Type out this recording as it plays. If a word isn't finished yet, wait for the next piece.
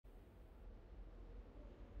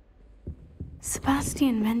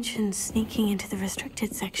Sebastian mentioned sneaking into the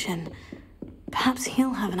restricted section. Perhaps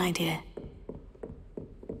he'll have an idea.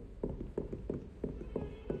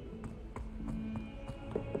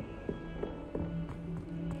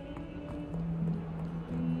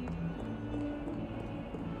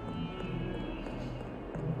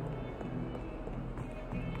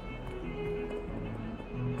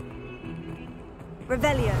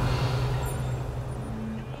 Revelio.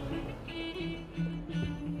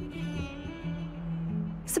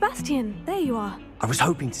 Sebastian, there you are. I was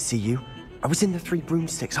hoping to see you. I was in the Three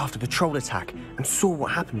Broomsticks after the troll attack and saw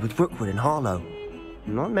what happened with Rookwood and Harlow.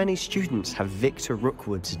 Not many students have Victor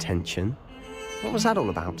Rookwood's attention. What was that all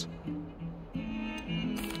about?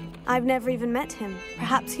 I've never even met him.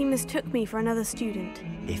 Perhaps he mistook me for another student.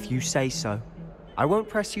 If you say so. I won't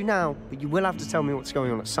press you now, but you will have to tell me what's going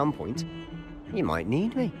on at some point. You might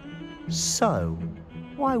need me. So,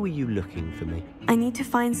 why were you looking for me? I need to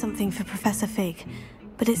find something for Professor Fig,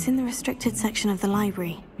 but it's in the restricted section of the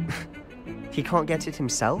library. He can't get it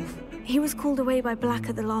himself? He was called away by Black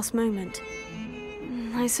at the last moment.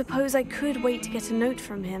 I suppose I could wait to get a note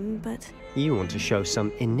from him, but... You want to show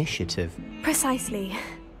some initiative. Precisely.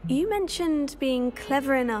 You mentioned being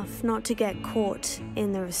clever enough not to get caught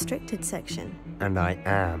in the restricted section. And I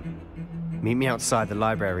am. Meet me outside the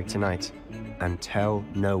library tonight, and tell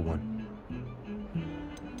no one.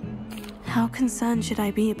 How concerned should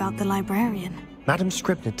I be about the librarian? Madam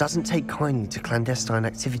Scribner doesn't take kindly to clandestine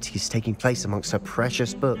activities taking place amongst her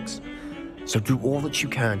precious books, so do all that you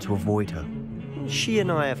can to avoid her. She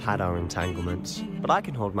and I have had our entanglements, but I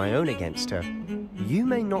can hold my own against her. You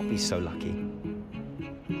may not be so lucky.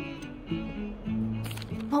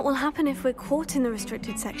 What will happen if we're caught in the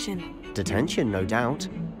restricted section? Detention, no doubt,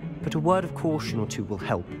 but a word of caution or two will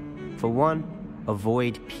help. For one,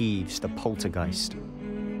 avoid Peeves, the poltergeist.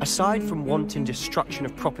 Aside from wanton destruction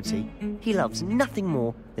of property, he loves nothing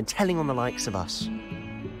more than telling on the likes of us.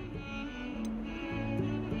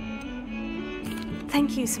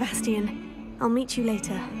 Thank you, Sebastian. I'll meet you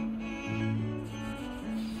later.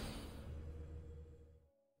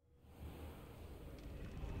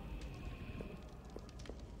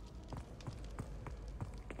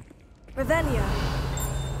 Revelio.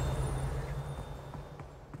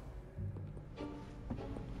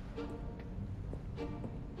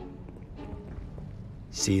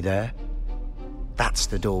 See there? That's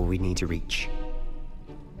the door we need to reach.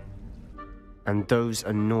 And those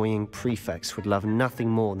annoying prefects would love nothing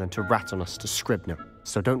more than to rat on us to Scribner,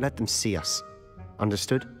 so don't let them see us.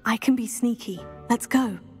 Understood? I can be sneaky. Let's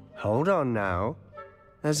go. Hold on now.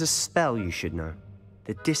 There's a spell you should know.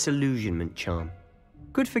 The Disillusionment Charm.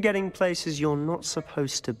 Good for getting places you're not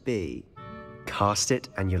supposed to be. Cast it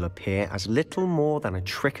and you'll appear as little more than a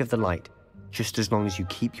trick of the light, just as long as you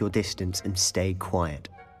keep your distance and stay quiet.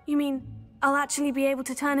 You mean I'll actually be able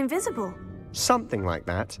to turn invisible? Something like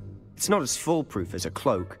that. It's not as foolproof as a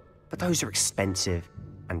cloak, but those are expensive.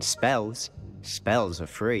 And spells are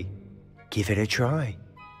free. Give it a try.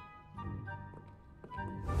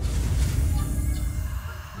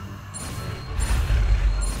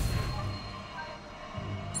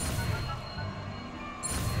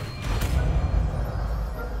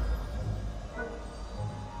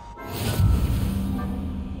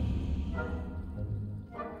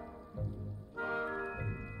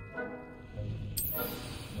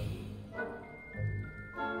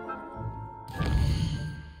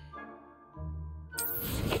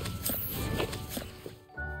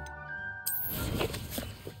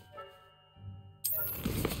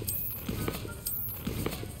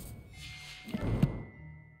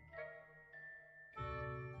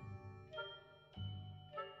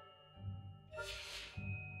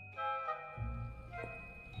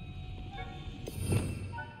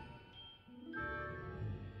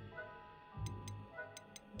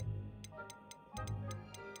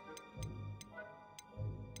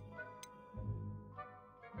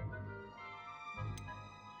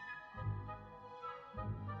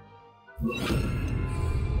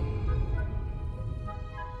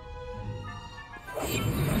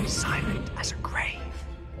 Silent as a grave.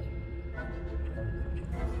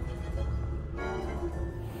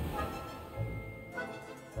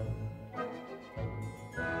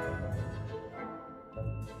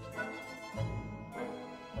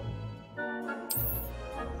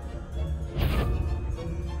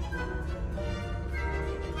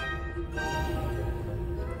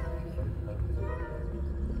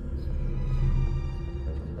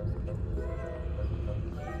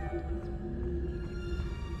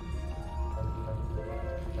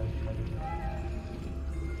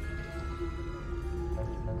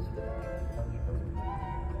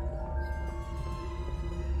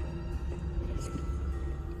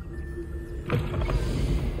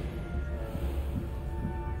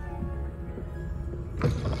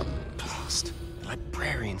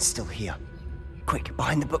 Someone's still here. Quick,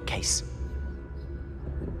 behind the bookcase.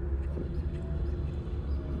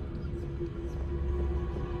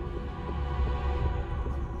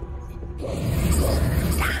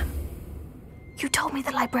 Damn. You told me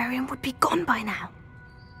the librarian would be gone by now.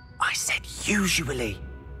 I said usually,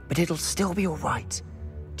 but it'll still be all right.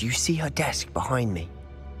 Do you see her desk behind me?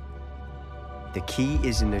 The key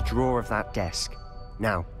is in the drawer of that desk.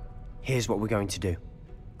 Now, here's what we're going to do.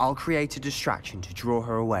 I'll create a distraction to draw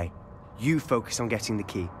her away. You focus on getting the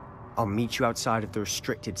key. I'll meet you outside of the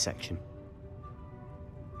restricted section.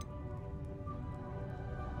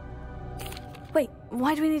 Wait,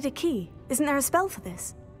 why do we need a key? Isn't there a spell for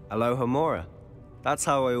this? Alohomora. That's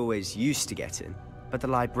how I always used to get in. But the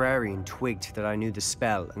librarian twigged that I knew the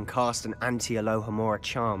spell and cast an anti-Alohomora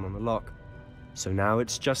charm on the lock. So now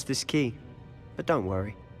it's just this key. But don't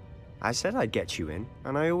worry. I said I'd get you in,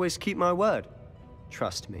 and I always keep my word.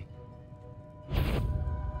 Trust me.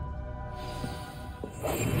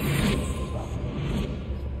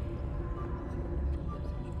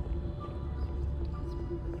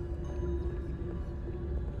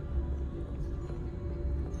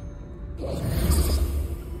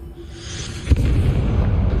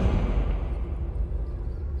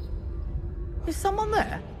 Is someone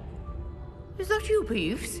there? Is that you,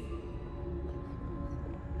 Peeves?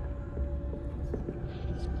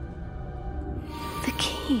 The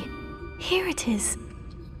key. Here it is.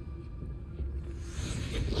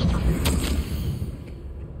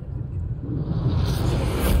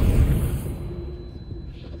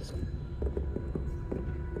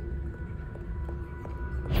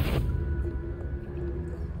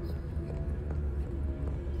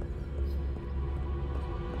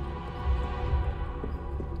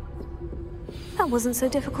 That wasn't so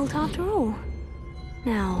difficult after all.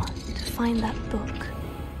 Now, to find that book.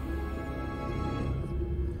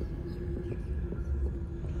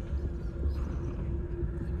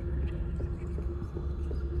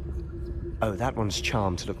 Oh, that one's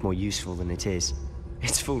charmed to look more useful than it is.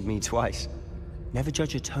 It's fooled me twice. Never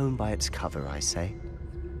judge a tome by its cover, I say.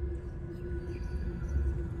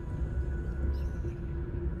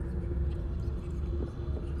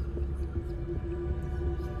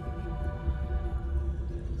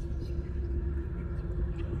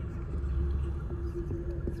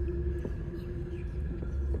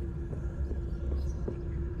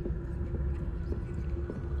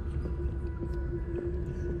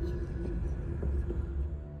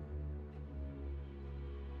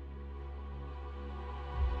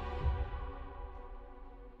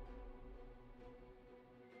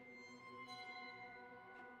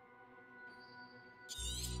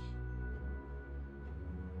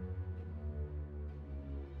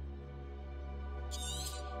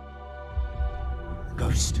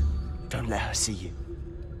 Ghost, don't let her see you.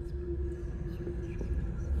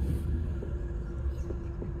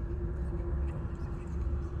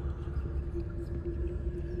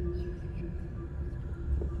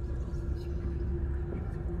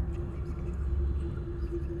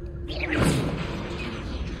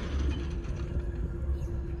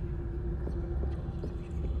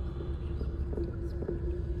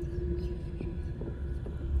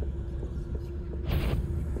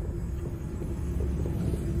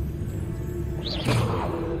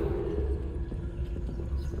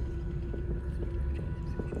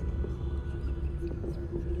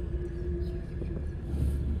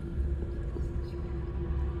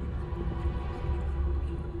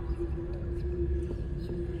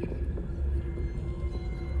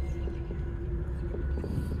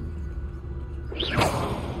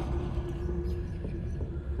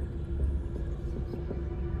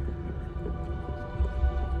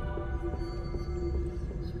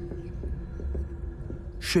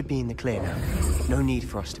 Should be in the clear now. No need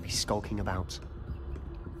for us to be skulking about.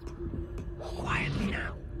 Quietly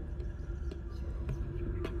now.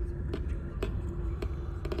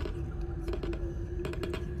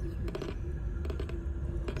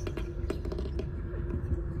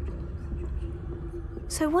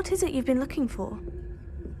 So what is it you've been looking for?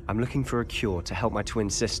 I'm looking for a cure to help my twin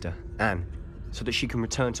sister, Anne, so that she can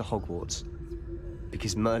return to Hogwarts.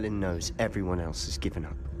 Because Merlin knows everyone else has given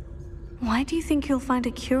up. Why do you think you'll find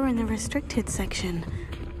a cure in the restricted section?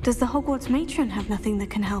 Does the Hogwarts matron have nothing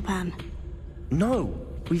that can help Anne? No,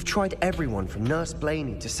 we've tried everyone from Nurse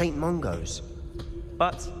Blaney to St. Mungo's.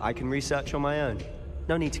 But I can research on my own.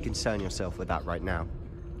 No need to concern yourself with that right now.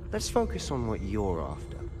 Let's focus on what you're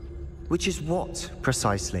after. Which is what,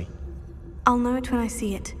 precisely? I'll know it when I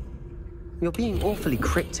see it. You're being awfully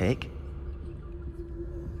cryptic.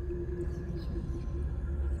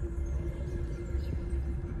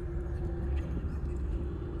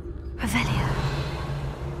 Revelio.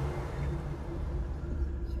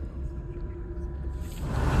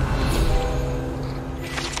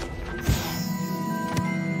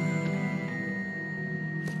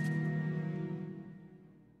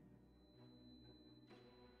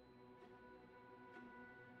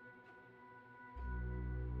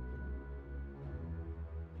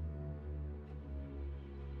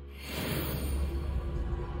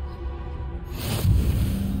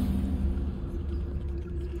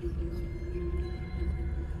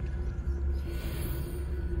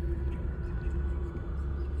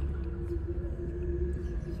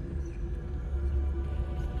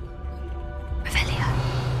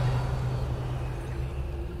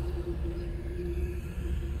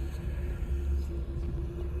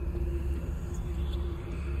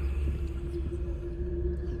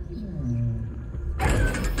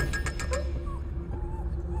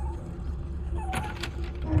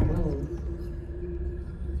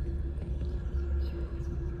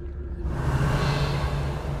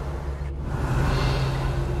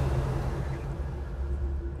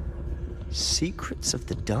 Secrets of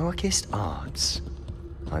the darkest arts.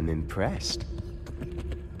 I'm impressed.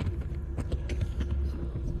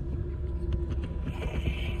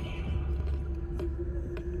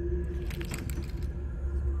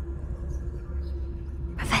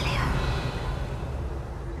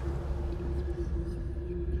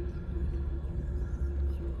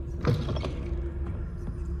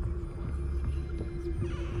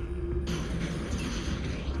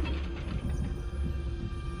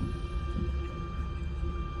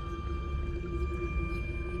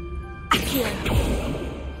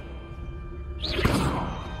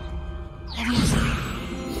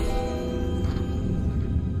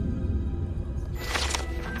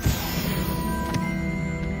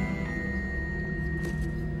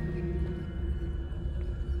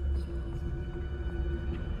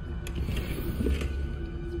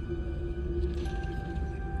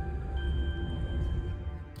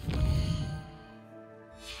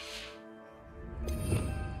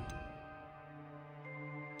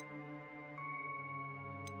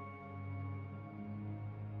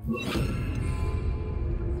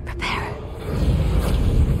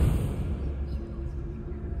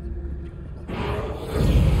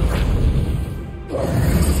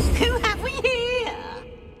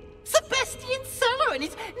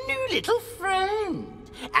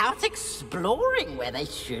 Exploring where they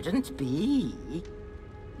shouldn't be.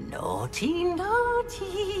 Naughty,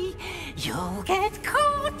 naughty, you'll get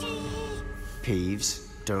caughty. Peeves,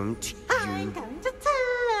 don't you... I'm going to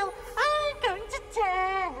tell, I'm going to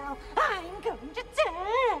tell, I'm going to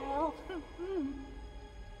tell.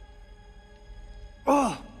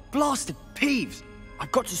 Oh, blasted Peeves!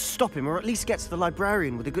 I've got to stop him, or at least get to the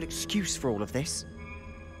librarian with a good excuse for all of this.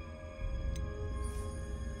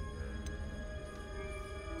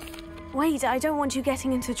 Wait, I don't want you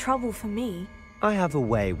getting into trouble for me. I have a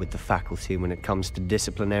way with the faculty when it comes to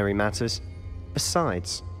disciplinary matters.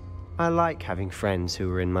 Besides, I like having friends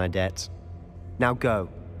who are in my debt. Now go.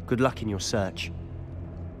 Good luck in your search.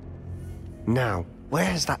 Now,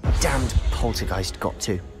 where's that damned poltergeist got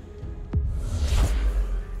to?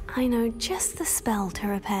 I know just the spell to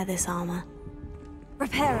repair this armor.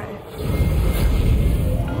 Reparo.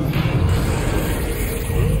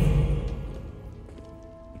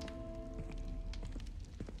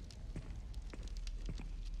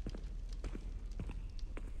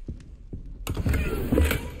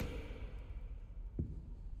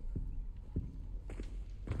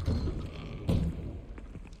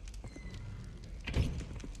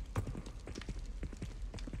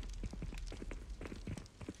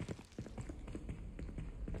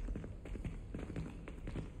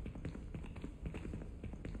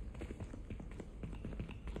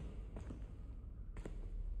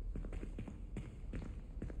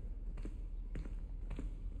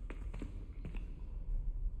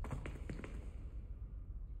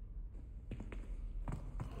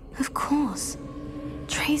 Of course.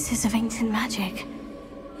 Traces of ancient magic.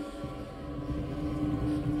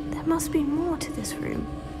 There must be more to this room.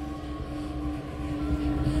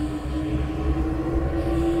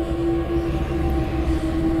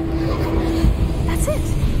 That's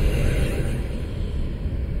it!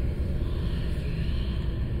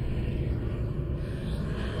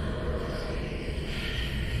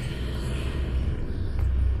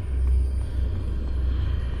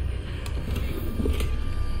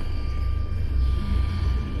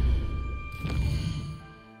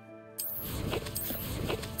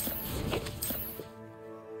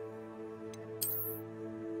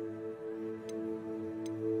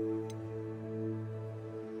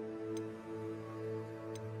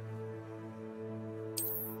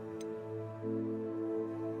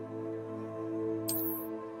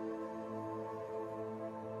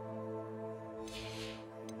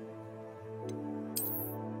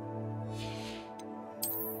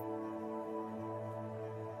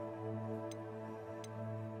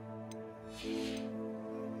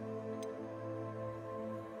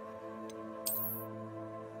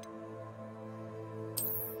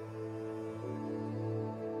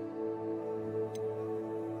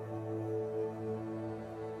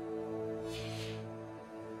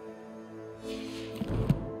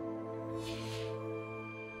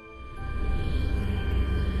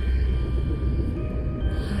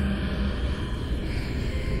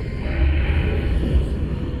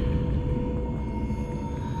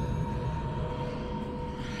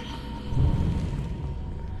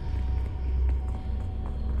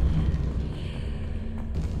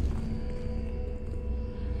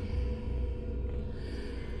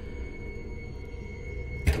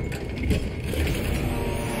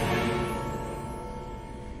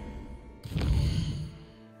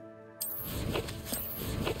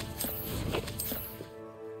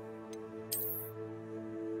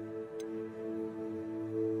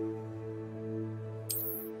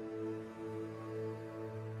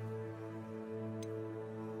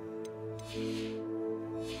 Where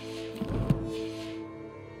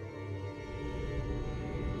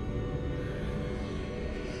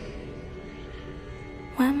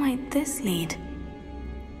might this lead?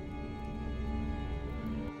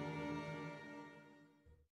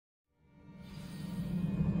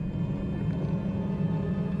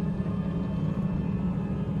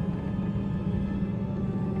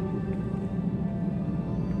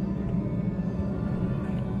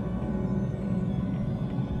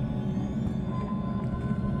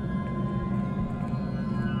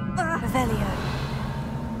 Revelio.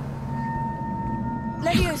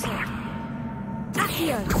 Levioso.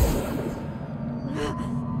 Accio.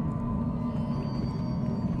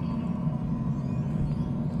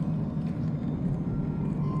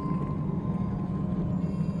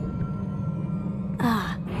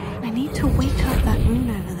 Ah, I need to wake up that rune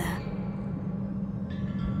over there.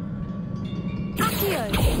 Accio.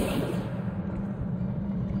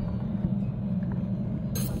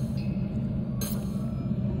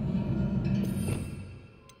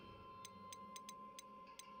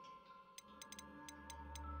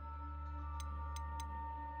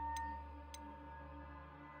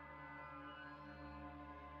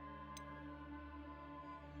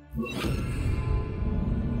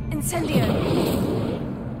 Incendio.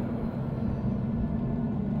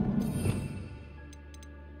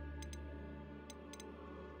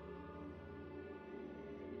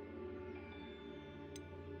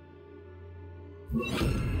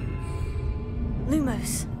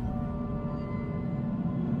 Lumos.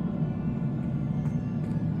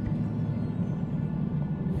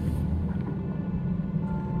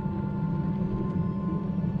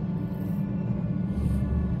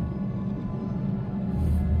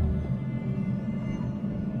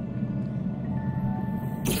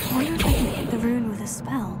 I wonder if I can hit the rune with a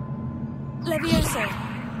spell. Levioso.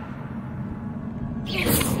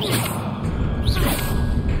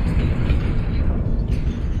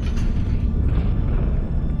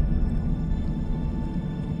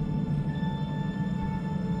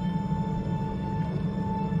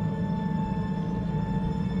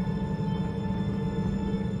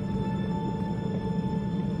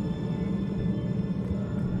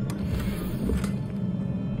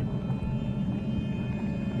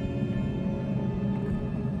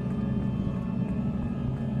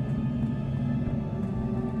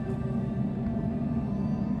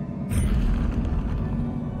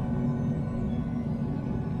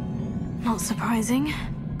 Not surprising.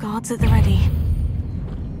 Guards at the ready.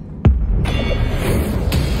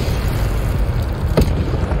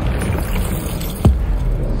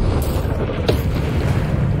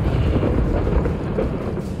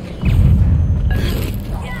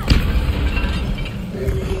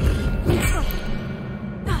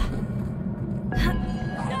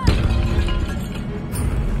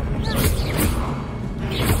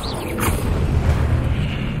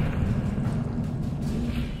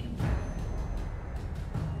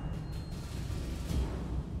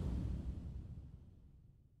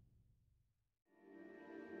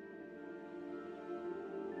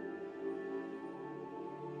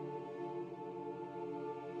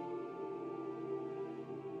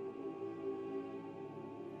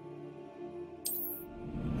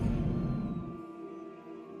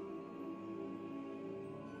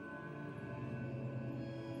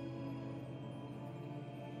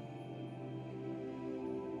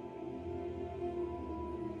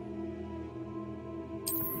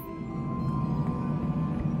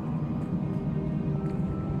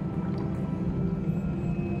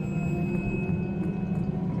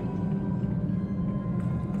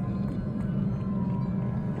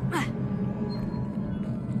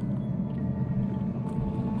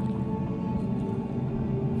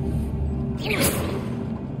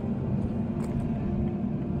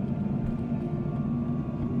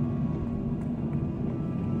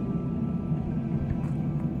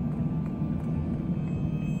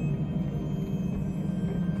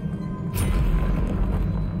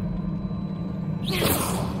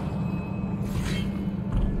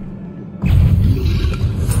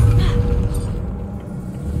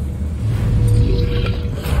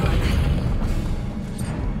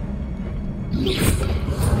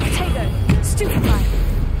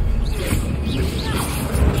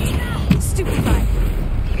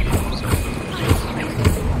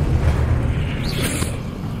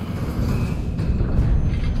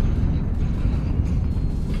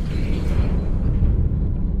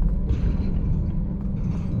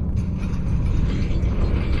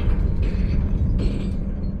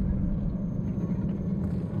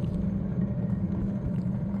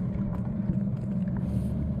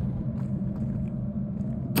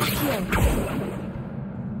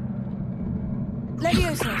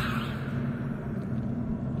 Leviosa!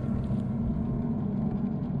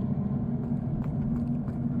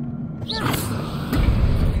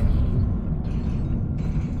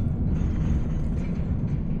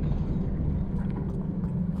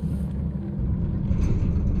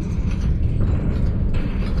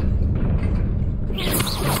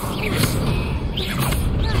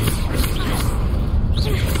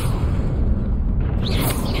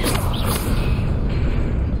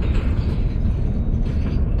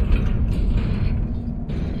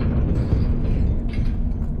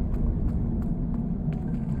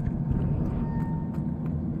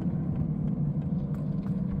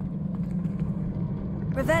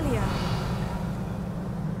 Revelio.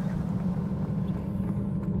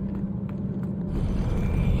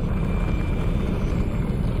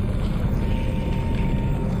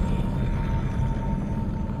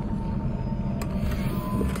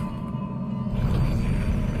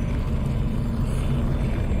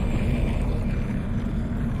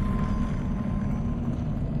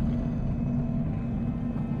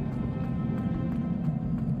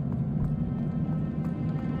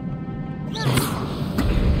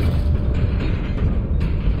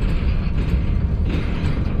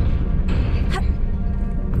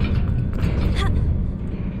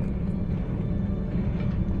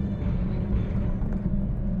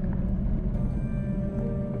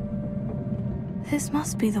 This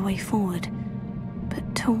must be the way forward.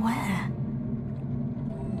 But to where?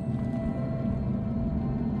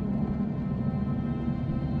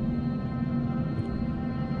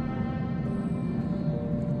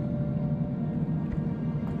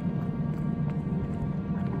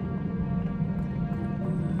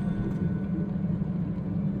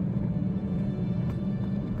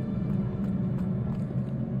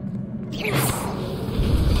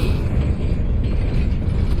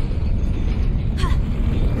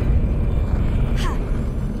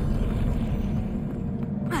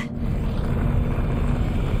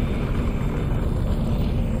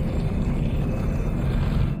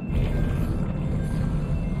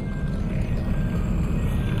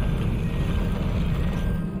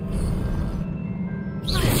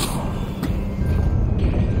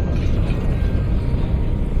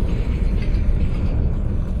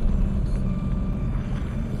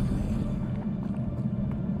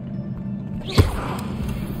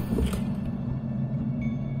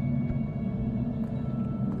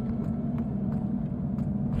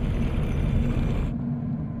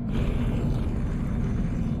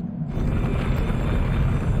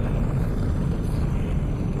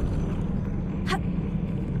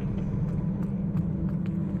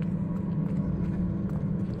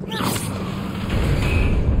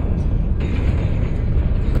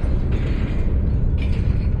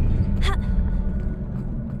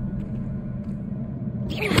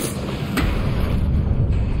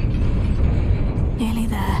 Nearly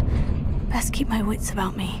there. Best keep my wits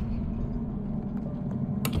about me.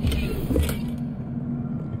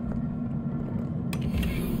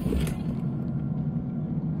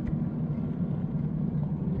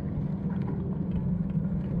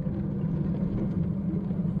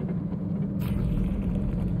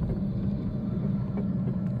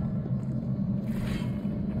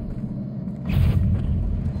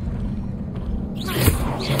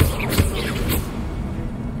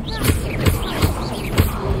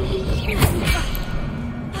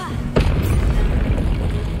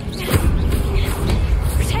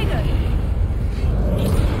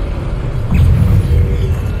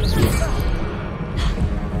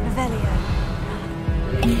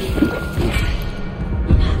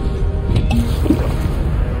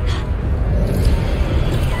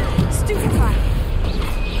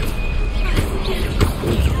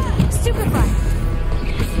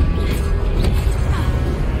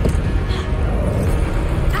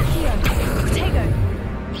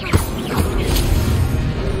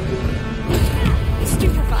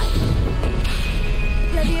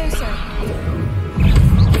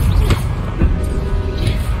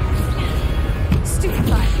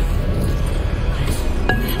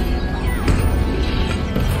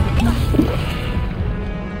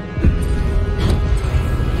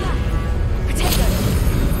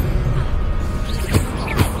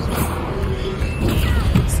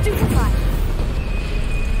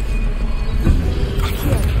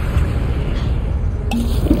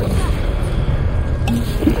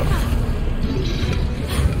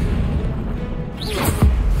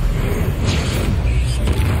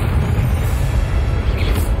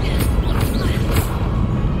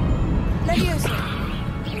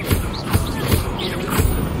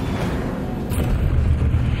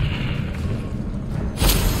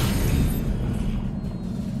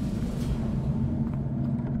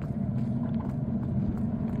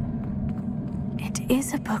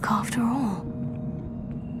 is a book after all.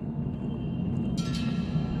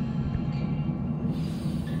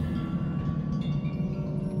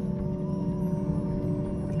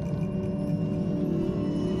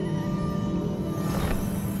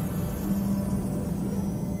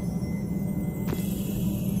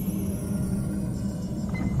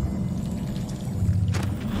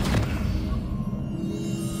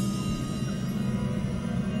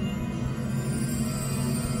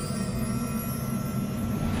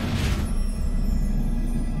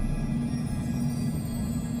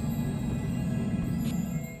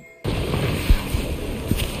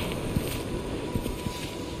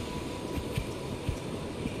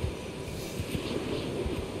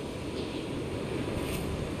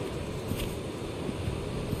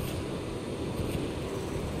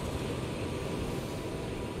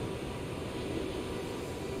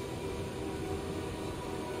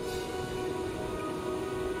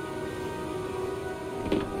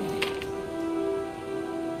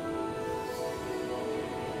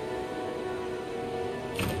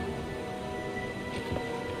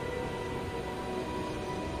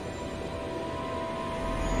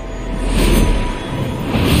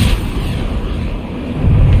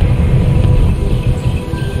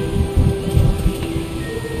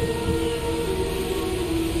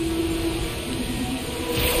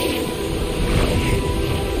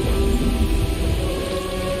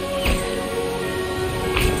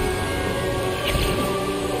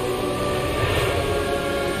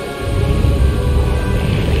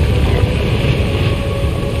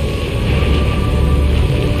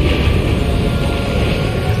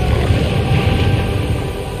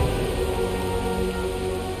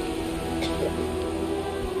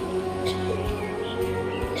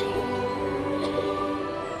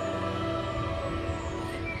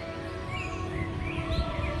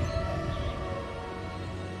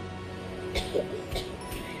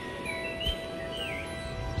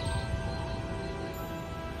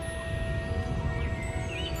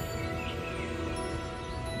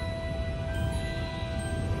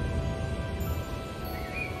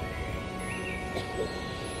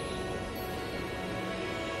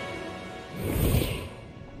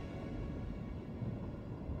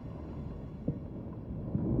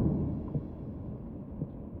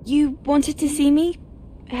 You wanted to see me?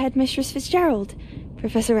 Headmistress Fitzgerald,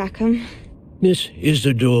 Professor Rackham. Miss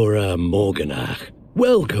Isadora Morganach,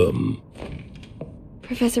 welcome.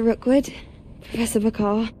 Professor Rookwood, Professor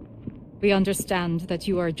Bakar. We understand that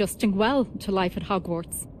you are adjusting well to life at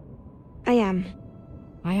Hogwarts. I am.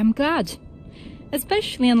 I am glad.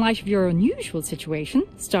 Especially in light of your unusual situation,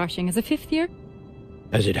 starting as a 5th year.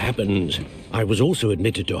 As it happens, I was also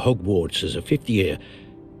admitted to Hogwarts as a 5th year.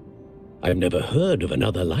 I've never heard of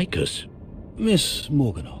another like us. Miss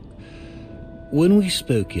Morganach, when we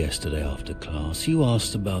spoke yesterday after class, you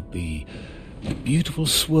asked about the beautiful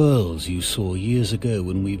swirls you saw years ago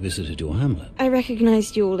when we visited your hamlet. I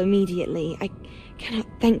recognized you all immediately. I cannot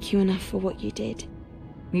thank you enough for what you did.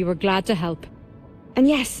 We were glad to help. And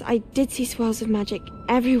yes, I did see swirls of magic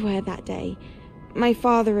everywhere that day. My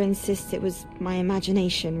father insists it was my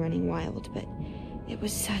imagination running wild, but it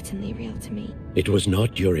was certainly real to me. It was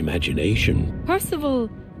not your imagination. Percival,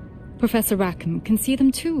 Professor Rackham can see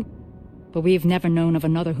them too, but we've never known of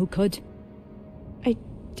another who could. I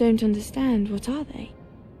don't understand. What are they?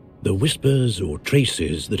 The whispers or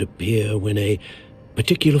traces that appear when a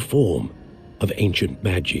particular form of ancient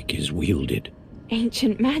magic is wielded.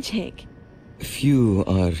 Ancient magic? Few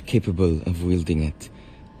are capable of wielding it.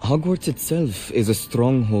 Hogwarts itself is a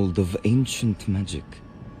stronghold of ancient magic.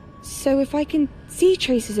 So if I can see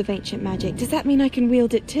traces of ancient magic, does that mean I can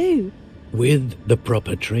wield it too? With the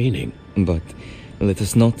proper training. But let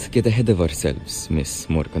us not get ahead of ourselves, Miss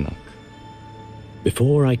Morganach.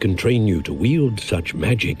 Before I can train you to wield such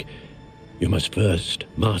magic, you must first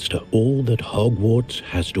master all that Hogwarts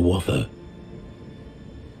has to offer.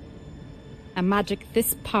 A magic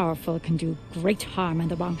this powerful can do great harm in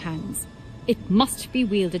the wrong hands. It must be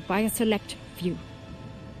wielded by a select few.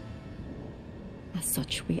 As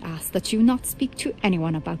such, we ask that you not speak to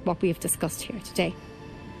anyone about what we have discussed here today.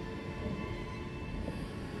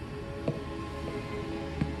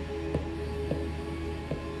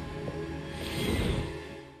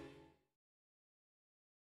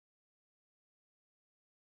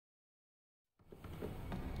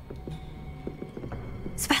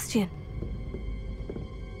 Sebastian.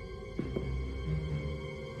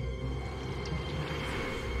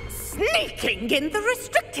 Sneaking in the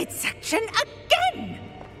restricted section again!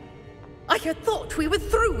 I had thought we were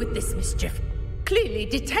through with this mischief. Clearly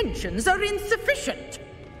detentions are insufficient.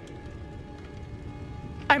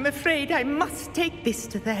 I'm afraid I must take this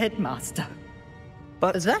to the headmaster.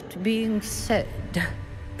 But that being said,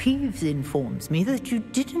 Peeves informs me that you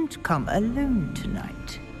didn't come alone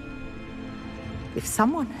tonight. If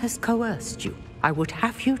someone has coerced you, I would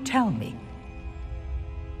have you tell me.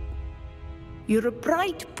 You're a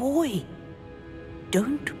bright boy.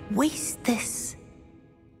 Don't waste this.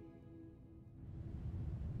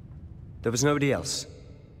 there was nobody else.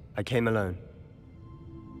 I came alone.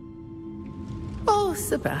 Oh,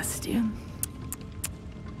 Sebastian.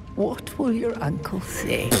 What will your uncle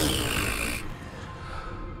say?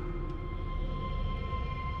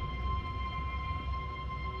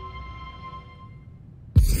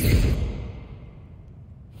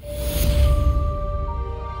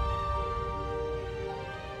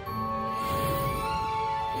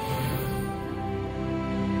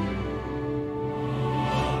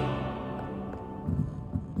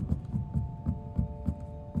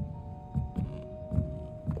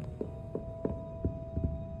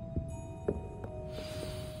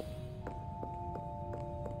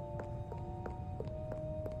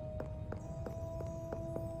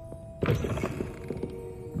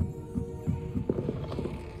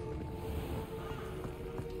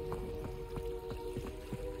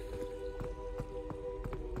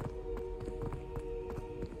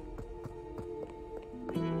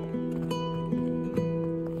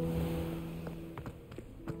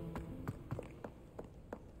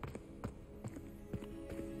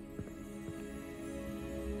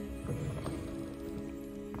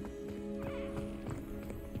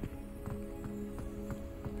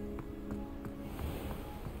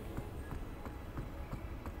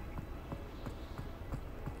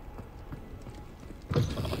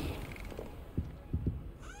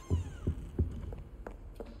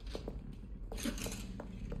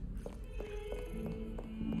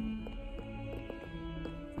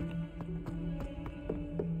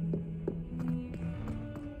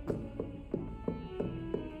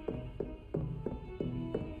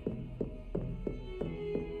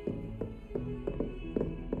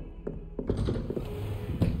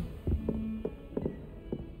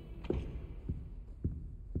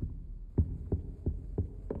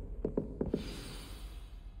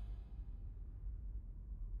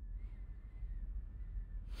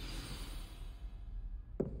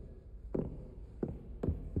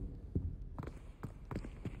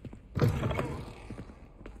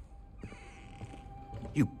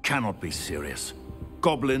 You cannot be serious.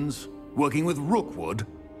 Goblins working with Rookwood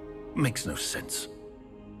makes no sense.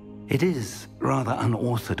 It is rather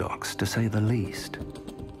unorthodox, to say the least.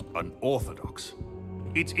 Unorthodox?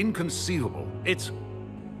 It's inconceivable. It's...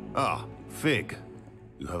 Ah, Fig.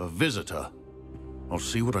 You have a visitor. I'll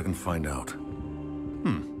see what I can find out.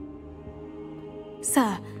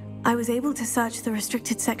 Sir, I was able to search the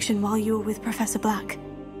restricted section while you were with Professor Black.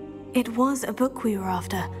 It was a book we were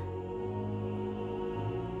after.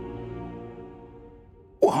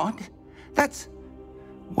 What? That's...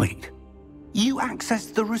 Wait. You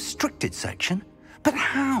accessed the restricted section? But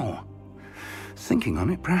how? Thinking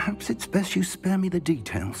on it, perhaps it's best you spare me the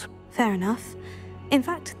details. Fair enough. In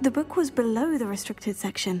fact, the book was below the restricted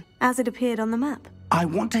section, as it appeared on the map. I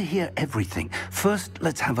want to hear everything. First,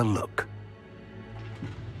 let's have a look.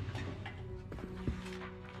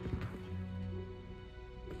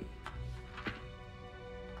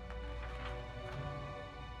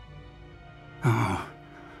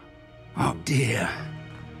 Oh dear.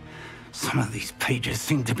 Some of these pages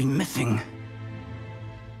seem to be missing.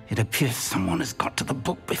 It appears someone has got to the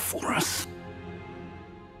book before us.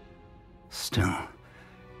 Still,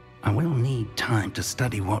 I will need time to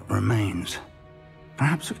study what remains.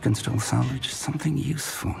 Perhaps we can still salvage something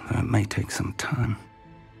useful, though it may take some time.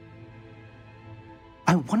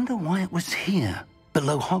 I wonder why it was here,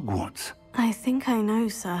 below Hogwarts. I think I know,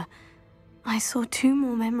 sir. I saw 2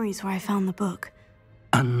 more memories where I found the book.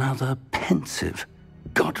 Another pensive.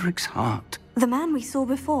 Godric's heart. The man we saw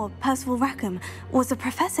before, Percival Rackham, was a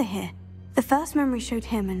professor here. The first memory showed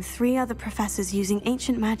him and 3 other professors using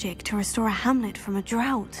ancient magic to restore a hamlet from a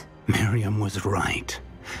drought. Miriam was right.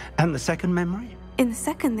 And the second memory? In the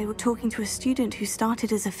second, they were talking to a student who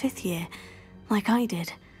started as a 5th year, like I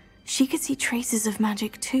did. She could see traces of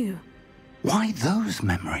magic too. Why those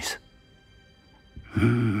memories?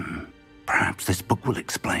 Perhaps this book will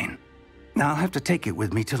explain. I'll have to take it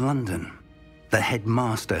with me to London. The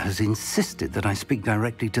headmaster has insisted that I speak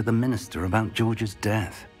directly to the minister about George's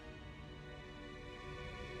death.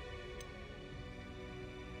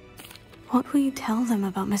 What will you tell them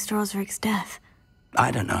about Mr. Osric's death?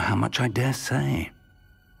 I don't know how much I dare say.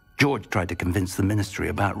 George tried to convince the ministry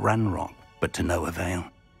about Ranrock, but to no avail.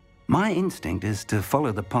 My instinct is to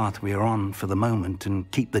follow the path we are on for the moment and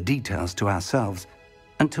keep the details to ourselves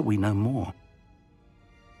until we know more.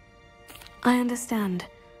 I understand.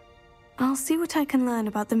 I'll see what I can learn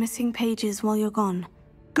about the missing pages while you're gone.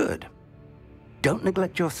 Good. Don't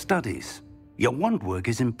neglect your studies. Your wand work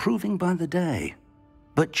is improving by the day.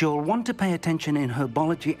 But you'll want to pay attention in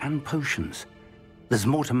herbology and potions. There's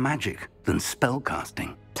more to magic than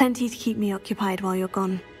spellcasting. Plenty to keep me occupied while you're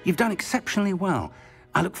gone. You've done exceptionally well.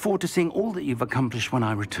 I look forward to seeing all that you've accomplished when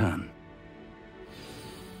I return.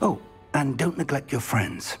 Oh, and don't neglect your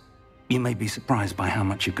friends. You may be surprised by how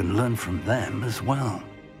much you can learn from them as well.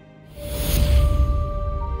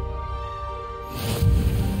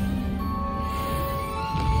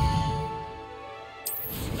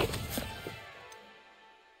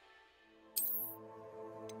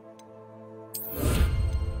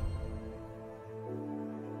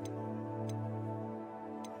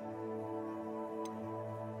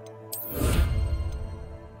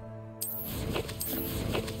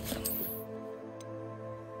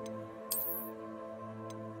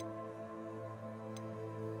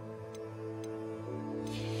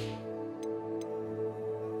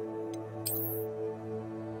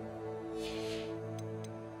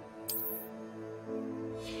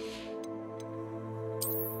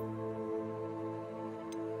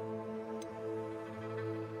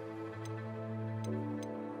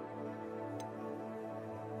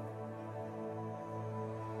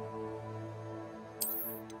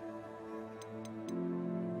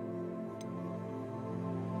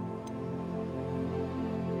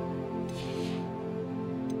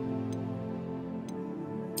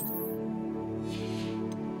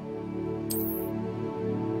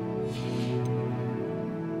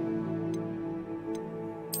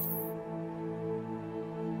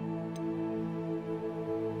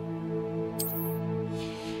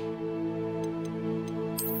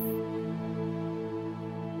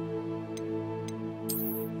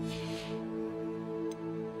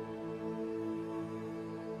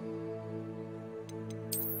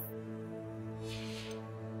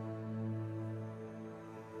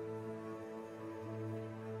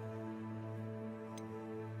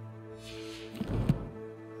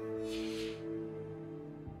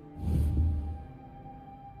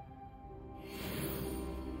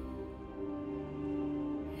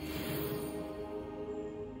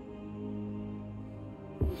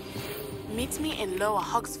 Meet me in Lower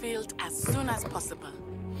Hogsfield as soon as possible.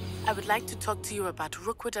 I would like to talk to you about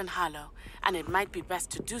Rookwood and Harlow, and it might be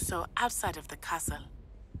best to do so outside of the castle.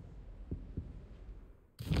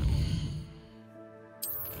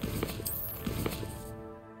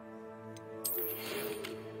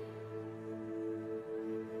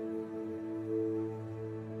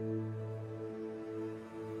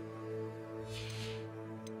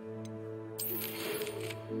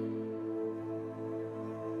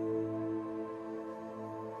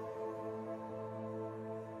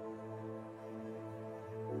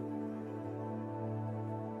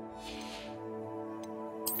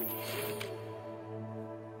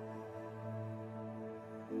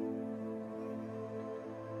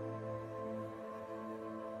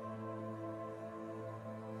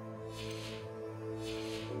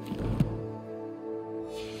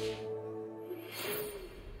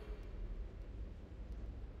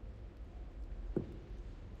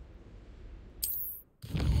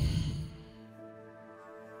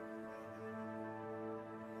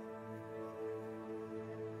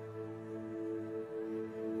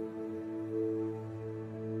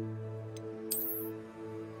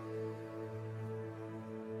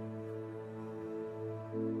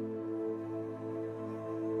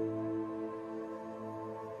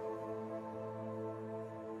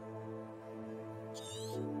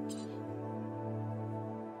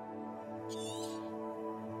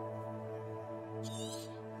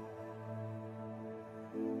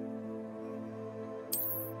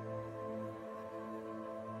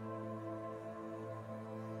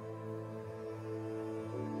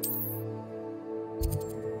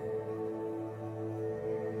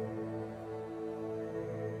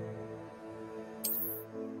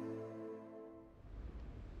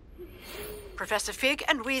 Professor Fig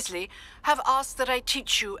and Weasley have asked that I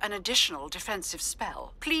teach you an additional defensive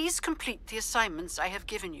spell. Please complete the assignments I have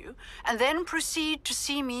given you, and then proceed to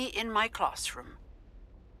see me in my classroom.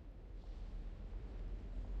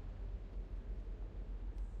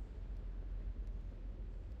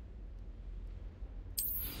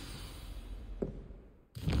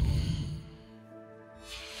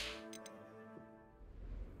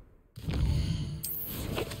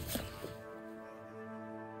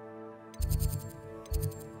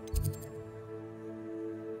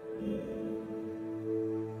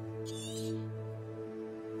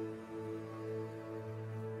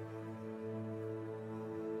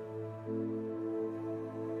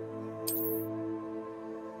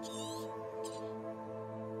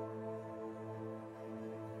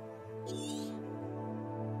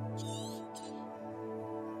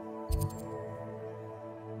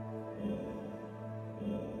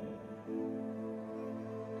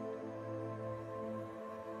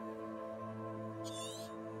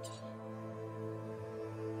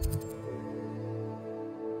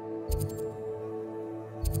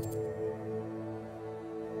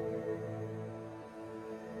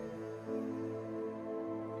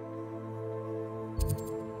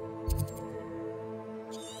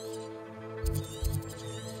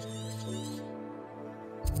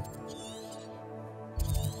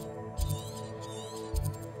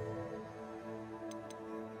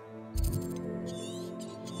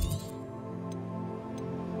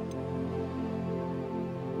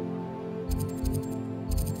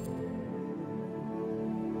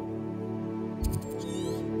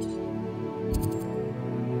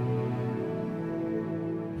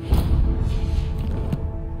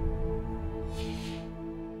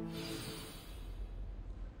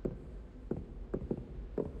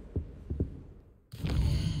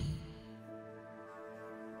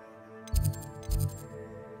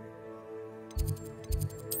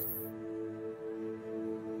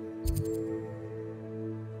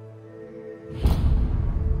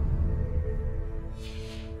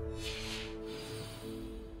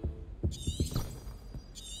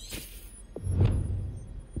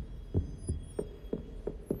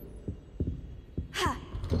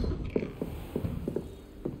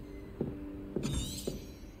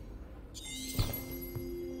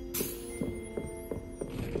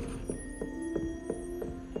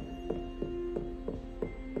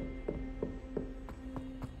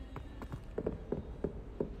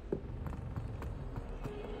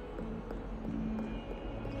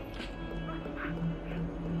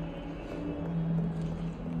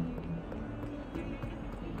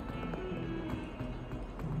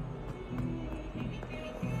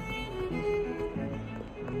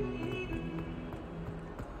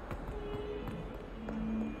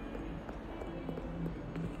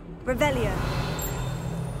 Revelio.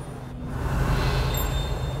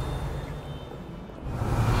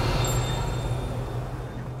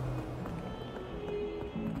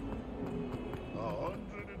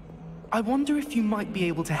 I wonder if you might be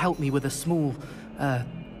able to help me with a small,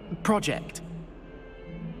 project.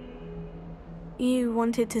 You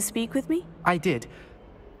wanted to speak with me? I did.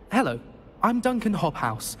 Hello, I'm Duncan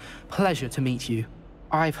Hobhouse. Pleasure to meet you.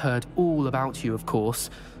 I've heard all about you, of course,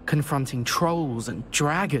 confronting trolls and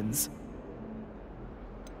dragons.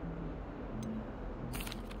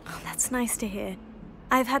 Oh, that's nice to hear.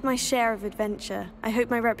 I've had my share of adventure. I hope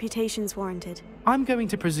my reputation's warranted. I'm going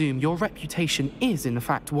to presume your reputation is in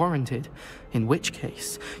fact warranted, in which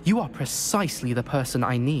case, you are precisely the person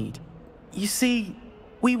I need. You see,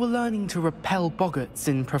 we were learning to repel boggarts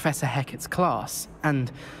in Professor Hecat's class,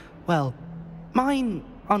 and, well, mine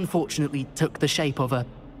unfortunately took the shape of a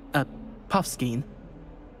puffskein.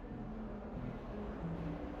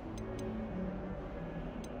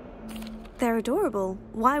 They're adorable.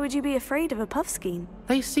 Why would you be afraid of a puffskein?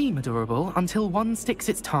 They seem adorable until one sticks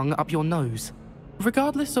its tongue up your nose.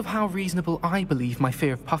 Regardless of how reasonable I believe my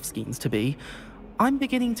fear of puffskeins to be, I'm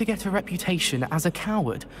beginning to get a reputation as a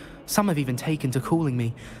coward. Some have even taken to calling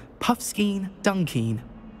me Puffskein Dunkeen.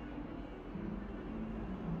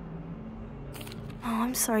 Oh,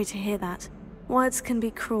 I'm sorry to hear that. Words can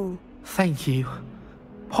be cruel. Thank you.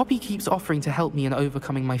 Poppy keeps offering to help me in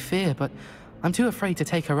overcoming my fear, but I'm too afraid to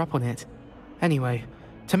take her up on it. Anyway,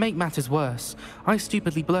 to make matters worse, I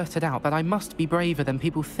stupidly blurted out that I must be braver than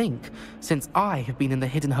people think, since I have been in the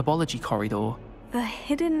hidden herbology corridor. The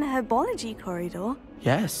hidden herbology corridor?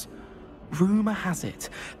 Yes. Rumour has it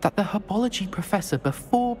that the herbology professor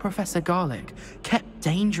before Professor Garlic kept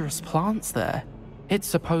dangerous plants there. It's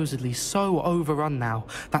supposedly so overrun now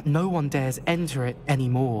that no one dares enter it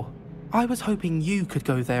anymore. I was hoping you could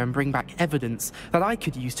go there and bring back evidence that I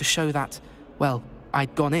could use to show that, well,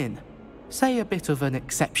 I'd gone in. Say a bit of an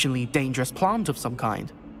exceptionally dangerous plant of some kind.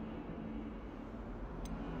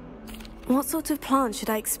 What sort of plant should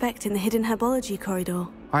I expect in the hidden herbology corridor?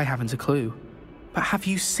 I haven't a clue. But have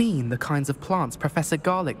you seen the kinds of plants Professor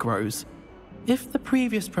Garlic grows? If the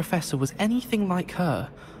previous professor was anything like her,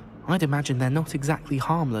 I'd imagine they're not exactly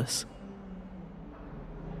harmless.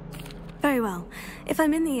 Very well. If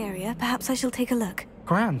I'm in the area, perhaps I shall take a look.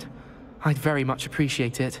 Grand. I'd very much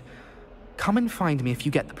appreciate it. Come and find me if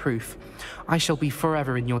you get the proof. I shall be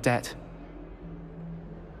forever in your debt.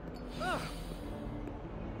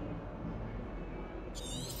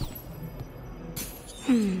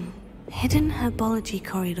 Hidden herbology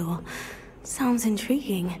corridor. Sounds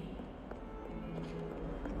intriguing.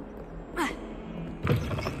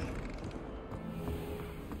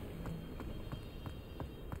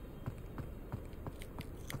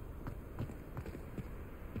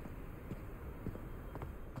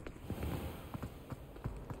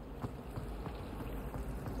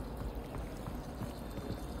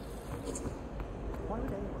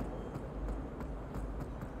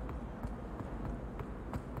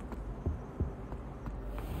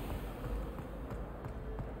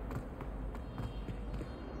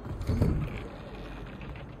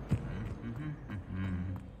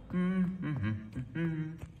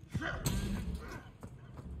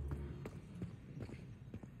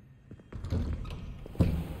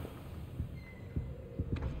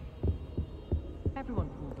 Everyone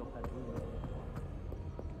pulled off that room.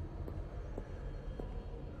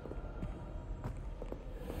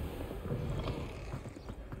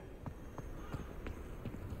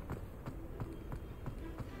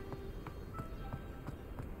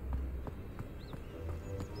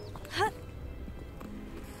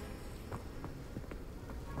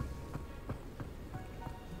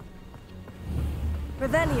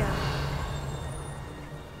 Revelio.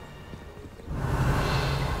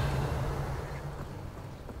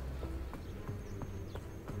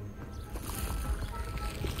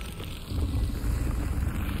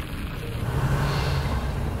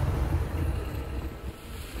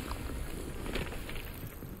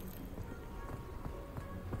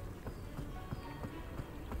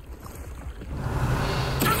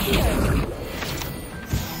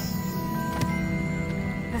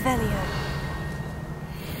 Revelio.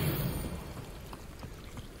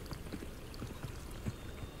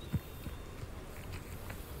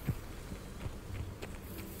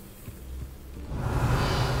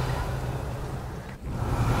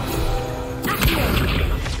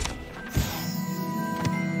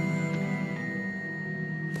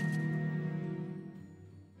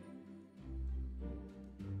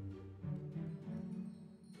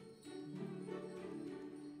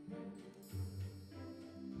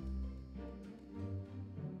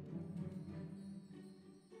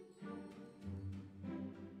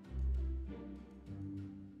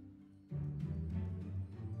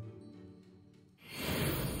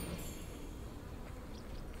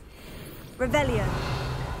 Revelio.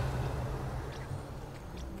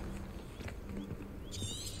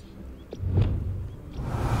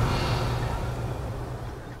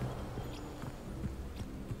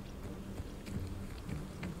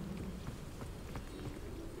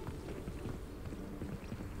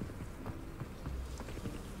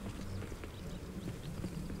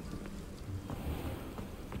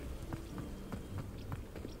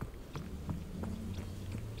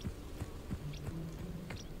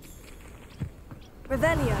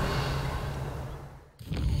 Revelio.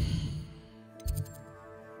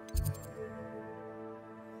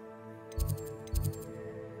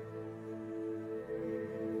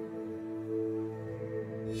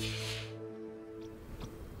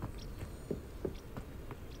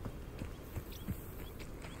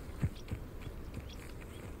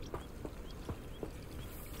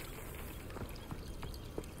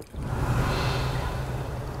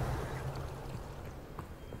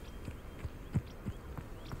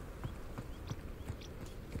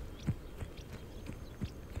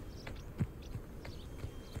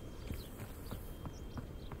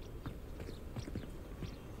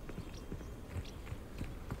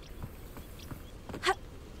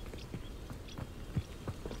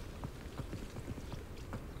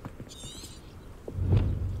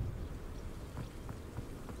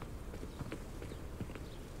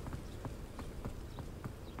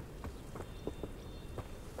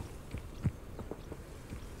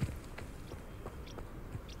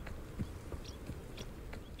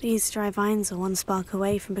 These dry vines are one spark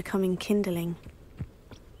away from becoming kindling.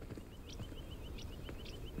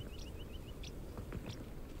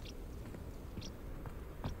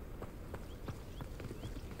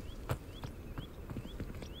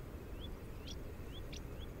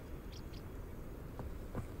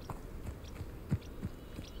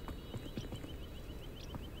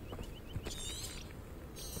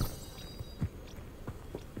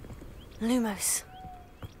 Lumos.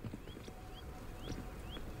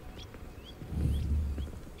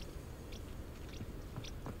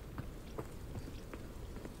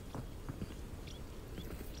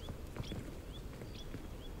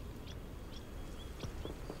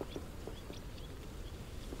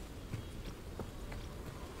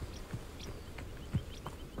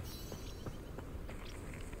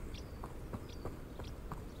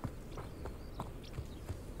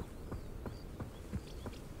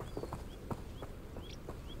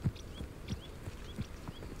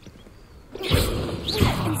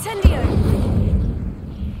 Incendio!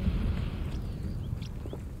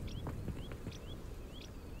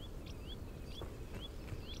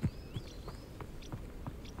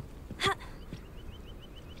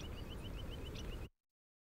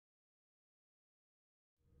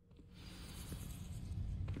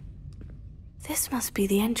 This must be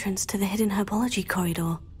the entrance to the hidden herbology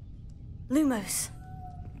corridor. Lumos.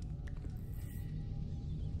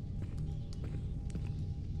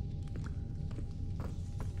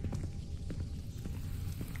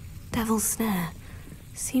 Devil's Snare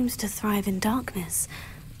seems to thrive in darkness.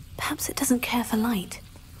 Perhaps it doesn't care for light.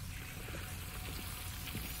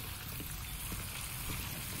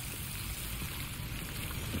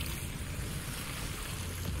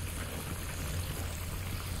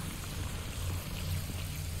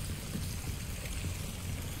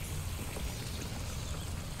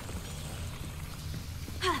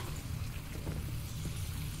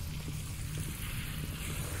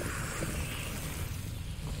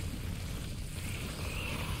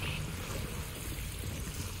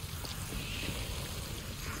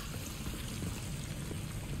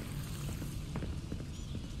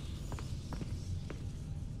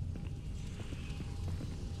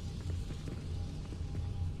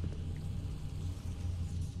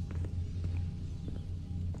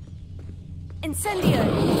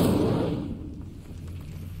 Incendio!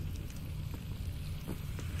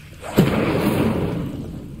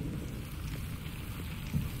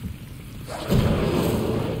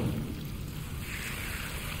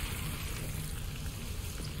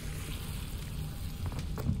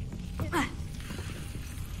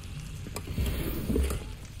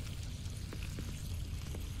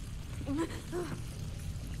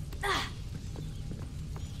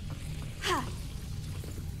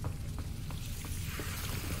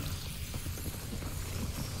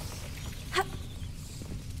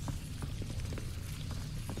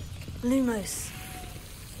 Lumos.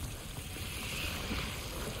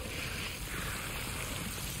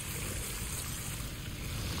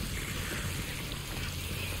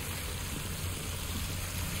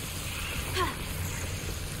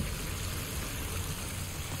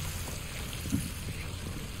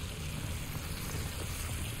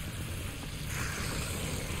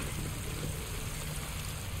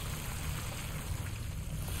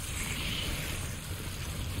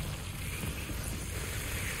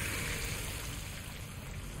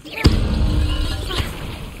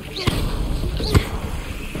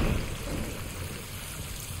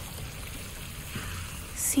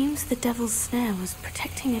 seems the devil's snare was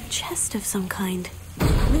protecting a chest of some kind.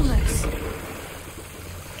 Lumos.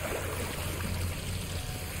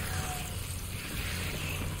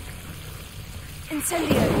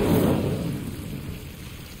 Incendio.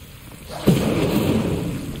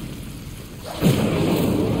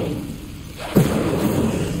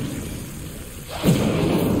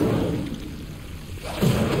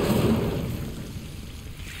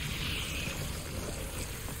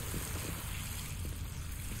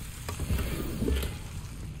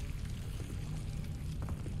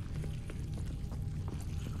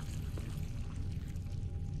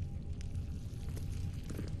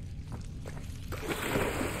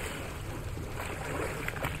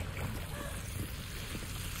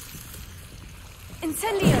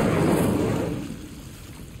 Incendio!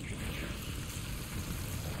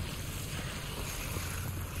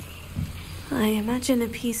 I imagine a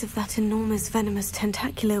piece of that enormous venomous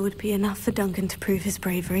tentacular would be enough for Duncan to prove his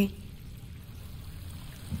bravery.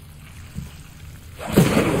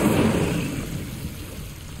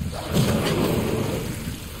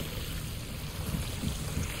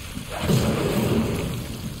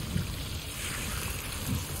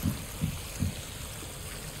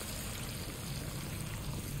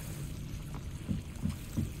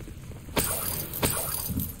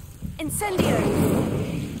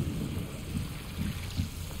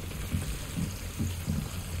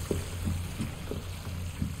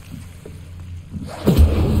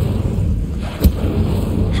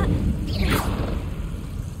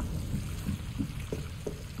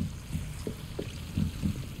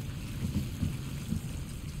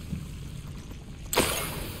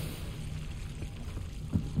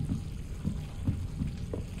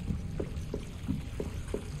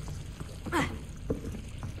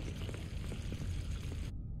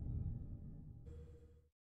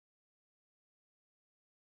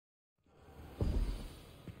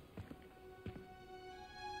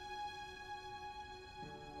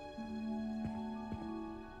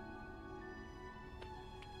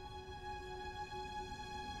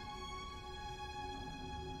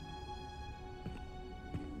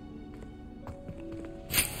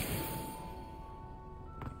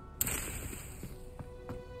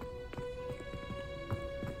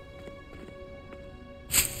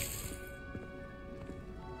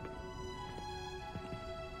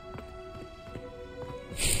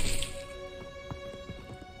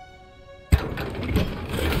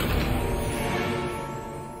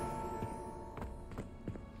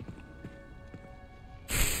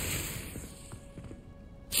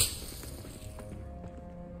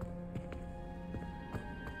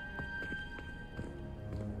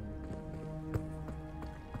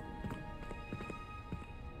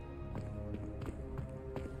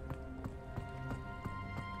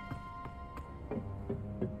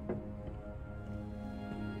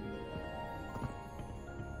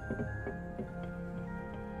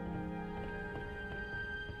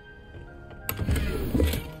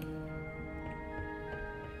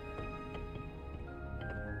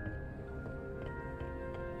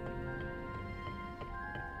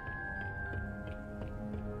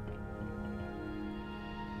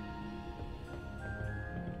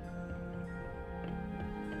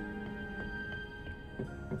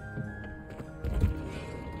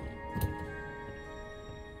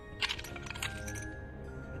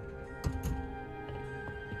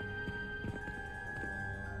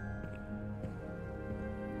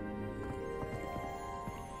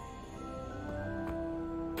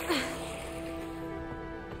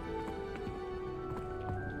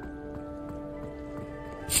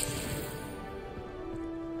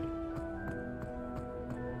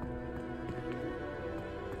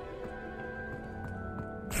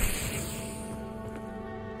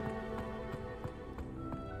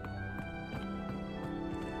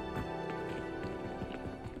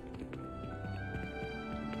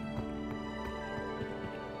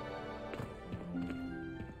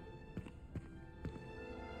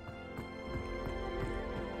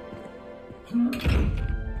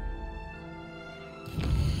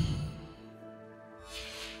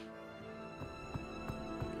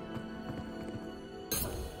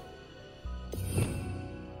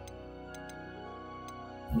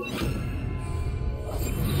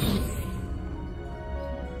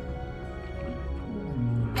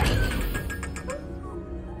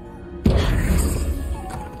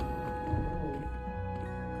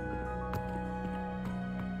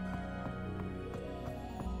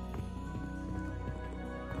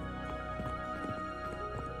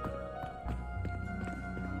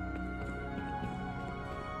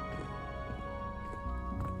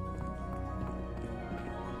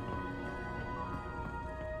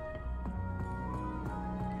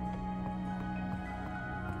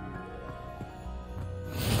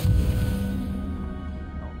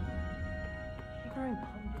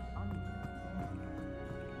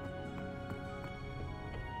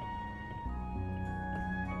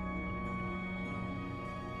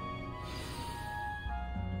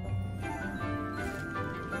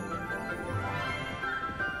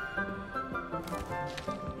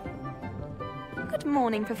 Good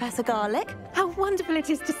morning, Professor Garlick. How wonderful it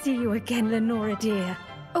is to see you again, Lenora dear.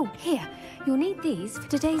 Oh, here. You'll need these for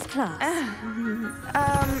today's class.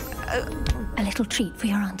 A little treat for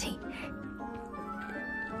your auntie.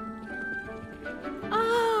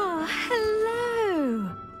 Ah, hello.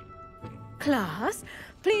 Class,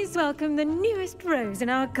 please welcome the newest rose in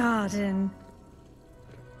our garden.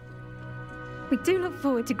 We do look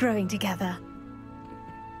forward to growing together.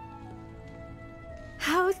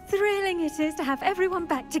 How thrilling it is to have everyone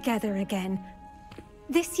back together again.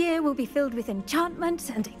 This year will be filled with enchantment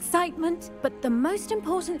and excitement, but the most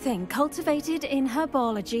important thing cultivated in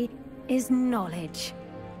herbology is knowledge.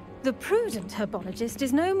 The prudent herbologist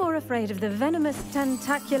is no more afraid of the venomous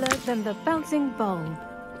tentacula than the bouncing bulb.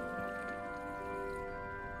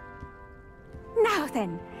 Now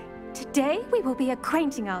then, today we will be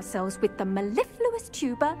acquainting ourselves with the mellifluous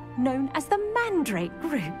tuber known as the mandrake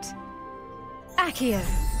root. Accio.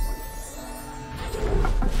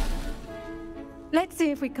 Let's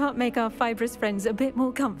see if we can't make our fibrous friends a bit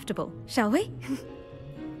more comfortable, shall we?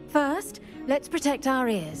 First, let's protect our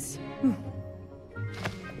ears.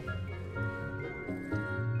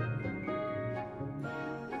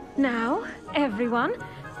 Now, everyone,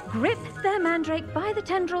 grip their mandrake by the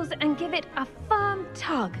tendrils and give it a firm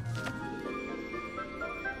tug.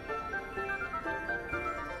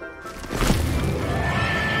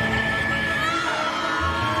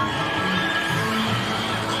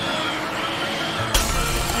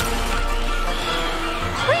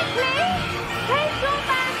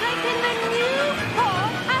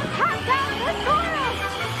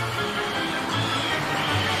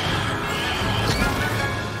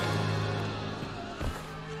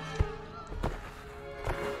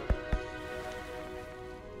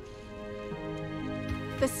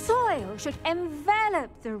 The soil should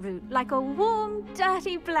envelop the root like a warm,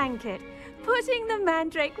 dirty blanket, putting the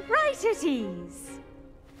mandrake right at ease.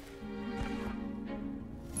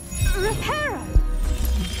 Reparo!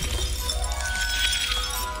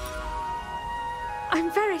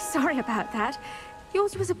 I'm very sorry about that.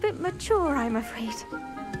 Yours was a bit mature, I'm afraid.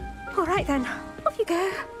 All right then, off you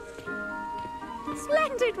go.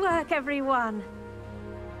 Splendid work, everyone.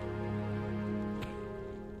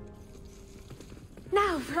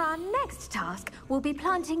 Now, for our next task, we'll be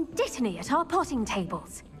planting dittany at our potting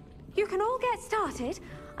tables. You can all get started.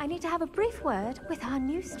 I need to have a brief word with our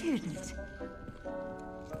new student.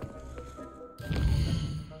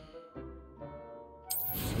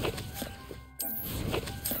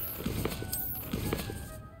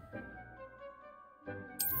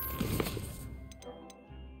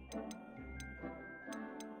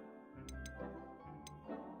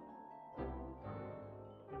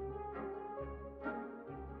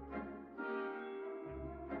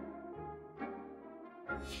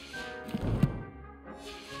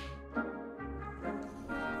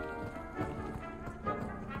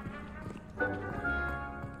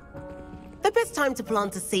 The best time to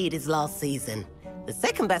plant a seed is last season. The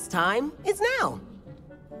second best time is now.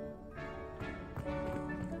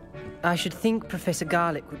 I should think Professor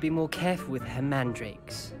Garlick would be more careful with her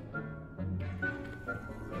mandrakes.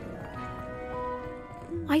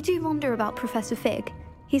 I do wonder about Professor Fig.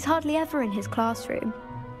 He's hardly ever in his classroom.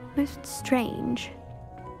 Most strange.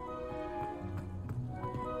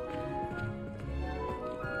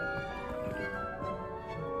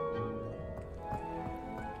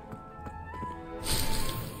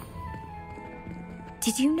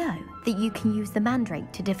 Did you know that you can use the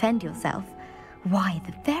mandrake to defend yourself? Why,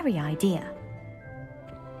 the very idea.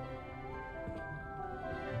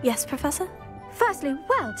 Yes, Professor? Firstly,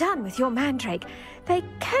 well done with your mandrake. They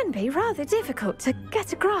can be rather difficult to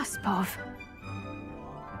get a grasp of.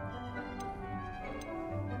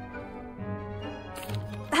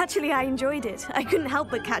 Actually, I enjoyed it. I couldn't help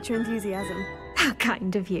but catch your enthusiasm. How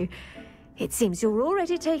kind of you. It seems you're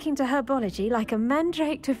already taking to herbology like a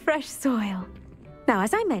mandrake to fresh soil. Now,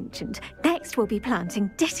 as I mentioned, next we'll be planting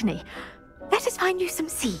dittany. Let us find you some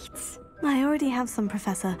seeds. I already have some,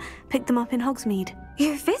 Professor. Picked them up in Hogsmeade.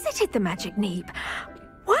 You visited the Magic Neep.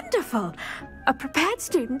 Wonderful! A prepared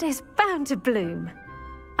student is bound to bloom.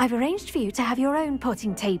 I've arranged for you to have your own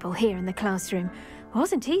potting table here in the classroom.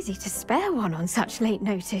 Wasn't easy to spare one on such late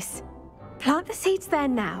notice. Plant the seeds there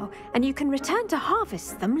now, and you can return to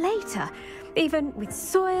harvest them later. Even with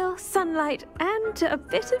soil, sunlight, and a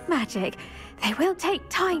bit of magic, they will take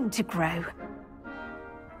time to grow.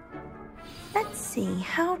 Let's see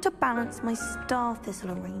how to balance my star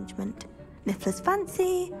thistle arrangement. Niffler's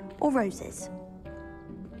Fancy or roses?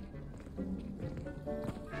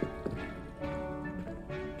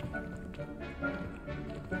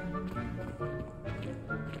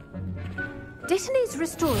 Dittany's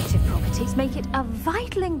restorative properties make it a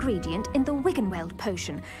vital ingredient in the Wiggenweld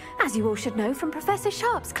potion, as you all should know from Professor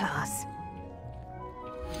Sharp's class.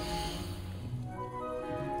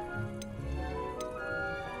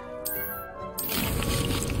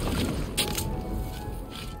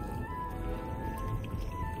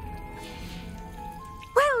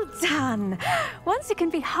 Well done! Once it can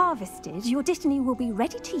be harvested, your Dittany will be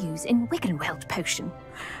ready to use in Wiggenweld potion.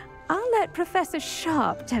 I'll let Professor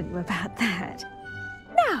Sharp tell you about that.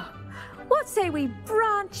 Now, what say we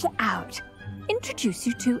branch out? Introduce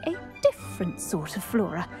you to a different sort of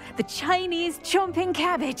flora, the Chinese chomping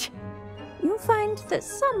cabbage. You'll find that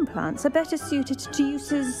some plants are better suited to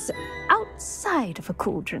uses outside of a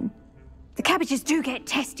cauldron. The cabbages do get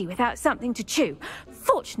testy without something to chew.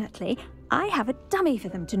 Fortunately, I have a dummy for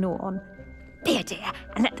them to gnaw on. Be a dear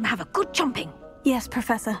and let them have a good chomping. Yes,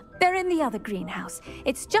 Professor. They're in the other greenhouse.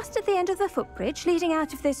 It's just at the end of the footbridge leading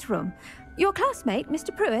out of this room. Your classmate,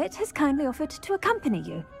 Mr. Pruitt, has kindly offered to accompany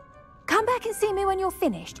you. Come back and see me when you're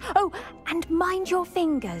finished. Oh, and mind your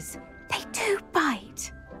fingers. They do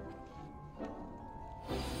bite.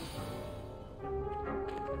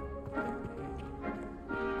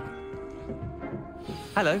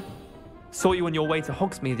 Hello. Saw you on your way to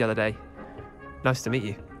Hogsmeade the other day. Nice to meet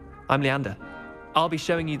you. I'm Leander. I'll be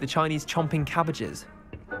showing you the Chinese chomping cabbages.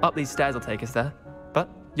 Up these stairs will take us there, but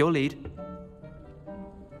you'll lead.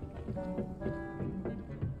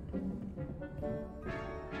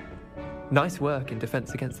 Nice work in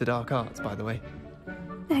Defense Against the Dark Arts, by the way.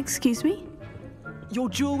 Excuse me? Your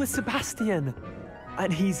duel with Sebastian!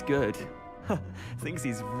 And he's good. Thinks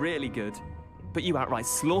he's really good. But you outright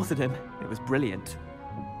slaughtered him. It was brilliant.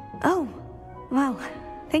 Oh, well,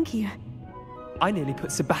 thank you. I nearly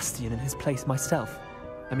put Sebastian in his place myself.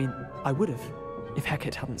 I mean, I would have, if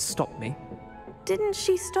Hecate hadn't stopped me. Didn't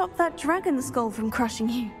she stop that dragon skull from crushing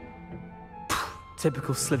you?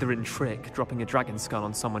 Typical Slytherin trick, dropping a dragon skull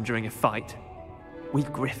on someone during a fight. We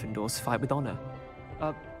Gryffindors fight with honor.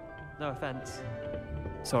 No offense.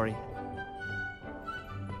 Sorry.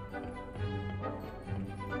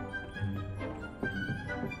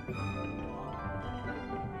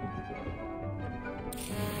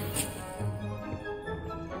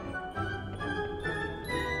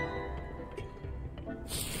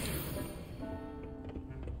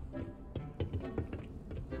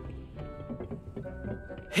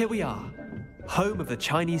 Here we are, home of the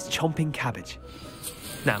Chinese chomping cabbage.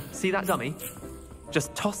 Now, see that dummy?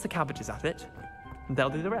 Just toss the cabbages at it, and they'll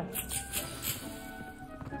do the rest.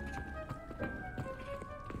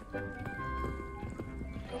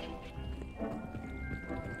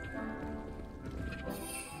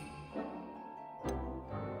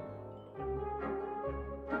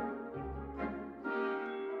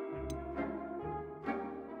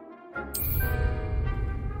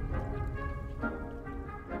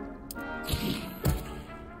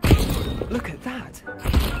 Look at that!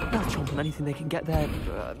 They'll chomp on anything they can get their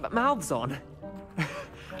mouths on.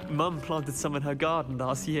 Mum planted some in her garden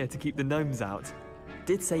last year to keep the gnomes out.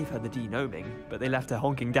 Did save her the de-gnoming, but they left her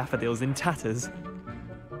honking daffodils in tatters.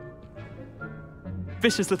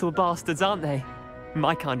 Vicious little bastards, aren't they?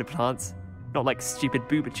 My kind of plants. Not like stupid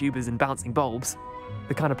booba tubers and bouncing bulbs.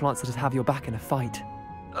 The kind of plants that just have your back in a fight.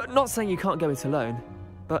 Not saying you can't go it alone,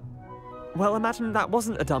 but, well, imagine that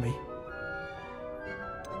wasn't a dummy.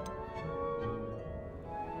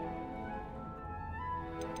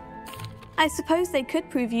 I suppose they could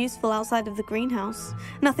prove useful outside of the greenhouse.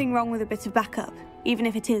 Nothing wrong with a bit of backup, even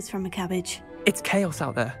if it is from a cabbage. It's chaos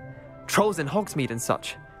out there. Trolls in Hogsmeade and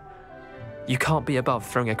such. You can't be above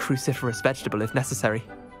throwing a cruciferous vegetable if necessary.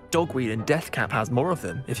 Dogweed and deathcap has more of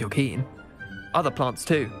them, if you're keen. Other plants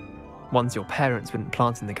too. Ones your parents wouldn't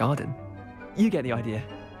plant in the garden. You get the idea.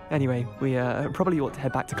 Anyway, we probably ought to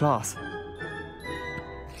head back to class.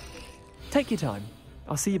 Take your time.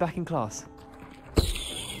 I'll see you back in class.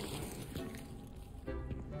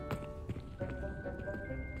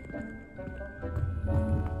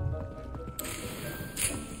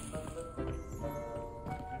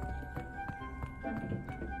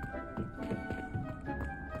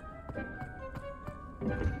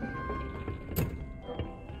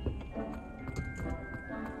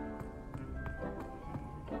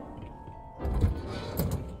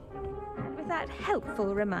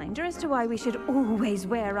 Helpful reminder as to why we should always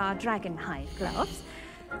wear our dragon hide gloves,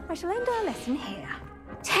 I shall end our lesson here.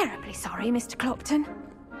 Terribly sorry, Mr. Clopton.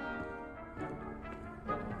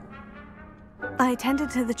 I tended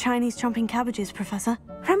to the Chinese chomping cabbages, Professor.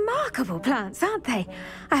 Remarkable plants, aren't they?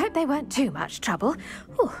 I hope they weren't too much trouble.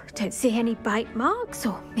 Oh, don't see any bite marks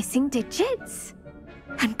or missing digits.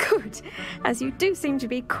 And good, as you do seem to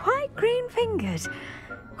be quite green-fingered.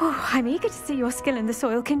 Oh, I'm eager to see your skill in the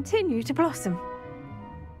soil continue to blossom.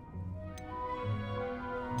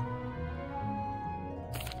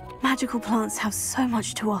 Magical plants have so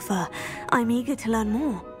much to offer. I'm eager to learn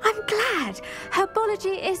more. I'm glad.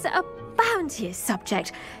 Herbology is a bounteous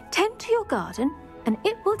subject. Tend to your garden, and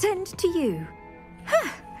it will tend to you.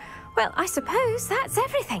 Well, I suppose that's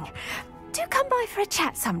everything. Do come by for a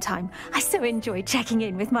chat sometime. I so enjoy checking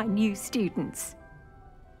in with my new students.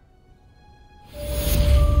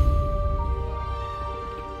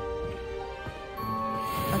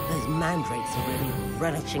 But those mandrakes are really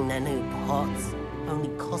relishing their new pots.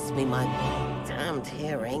 Only cost me my damned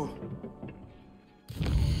hearing.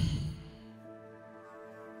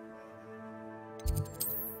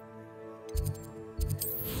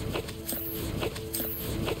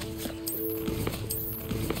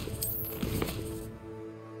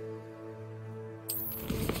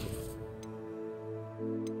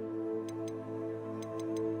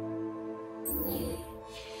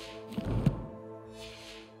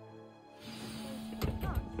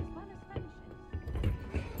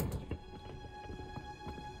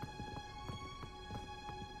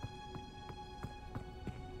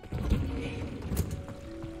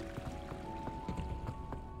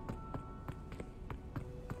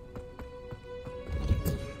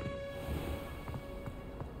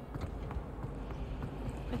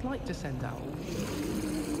 I'd like to send out.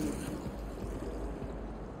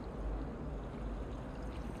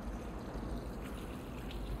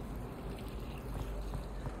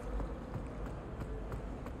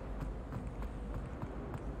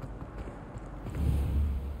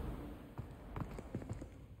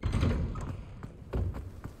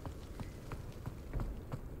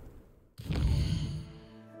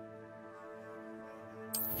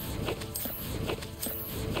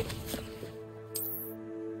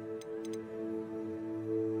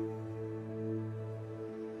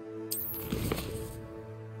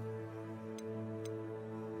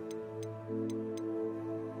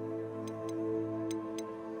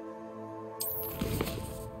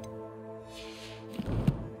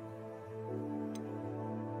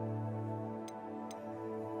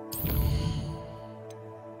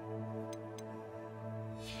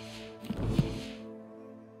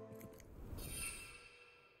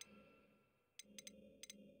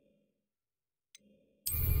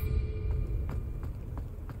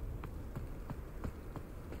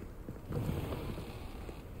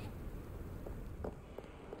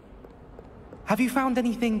 Have you found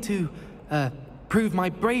anything to, prove my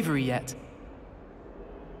bravery yet?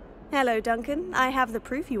 Hello, Duncan. I have the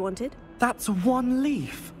proof you wanted. That's one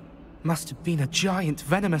leaf. Must have been a giant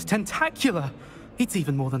venomous tentacula. It's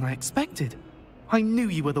even more than I expected. I knew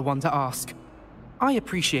you were the one to ask. I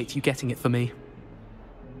appreciate you getting it for me.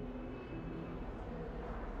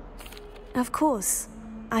 Of course.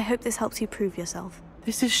 I hope this helps you prove yourself.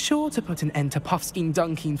 This is sure to put an end to Puffskein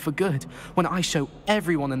Dunkeen for good when I show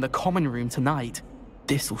everyone in the common room tonight.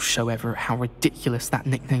 This'll show Everett how ridiculous that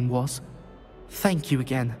nickname was. Thank you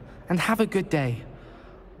again, and have a good day.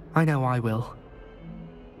 I know I will.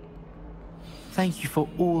 Thank you for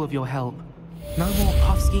all of your help. No more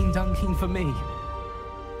Puffskein Dunkeen for me.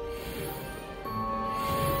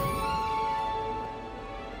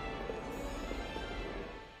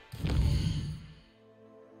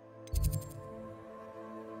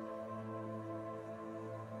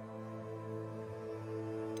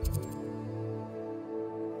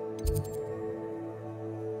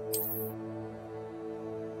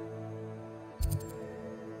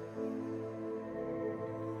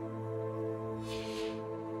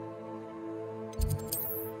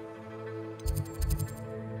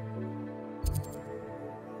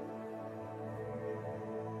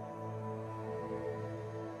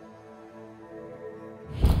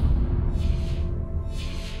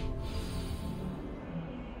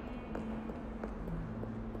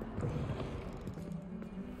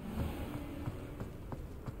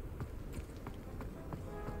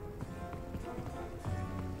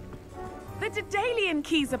 The Daedalian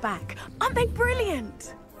keys are back. Aren't they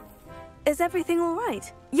brilliant? Is everything all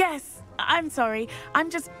right? Yes. I'm sorry.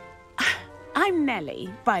 I'm Nellie,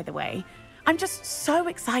 by the way. I'm just so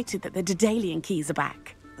excited that the Daedalian keys are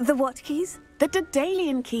back. The what keys? The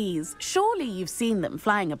Daedalian keys. Surely you've seen them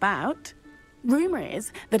flying about. Rumour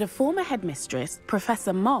is that a former headmistress,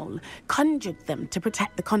 Professor Mole, conjured them to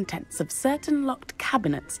protect the contents of certain locked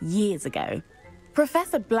cabinets years ago.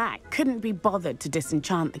 Professor Black couldn't be bothered to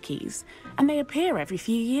disenchant the keys, and they appear every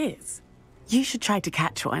few years. You should try to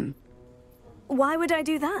catch one. Why would I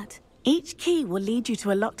do that? Each key will lead you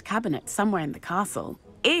to a locked cabinet somewhere in the castle.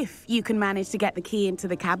 If you can manage to get the key into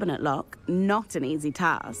the cabinet lock, not an easy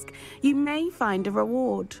task, you may find a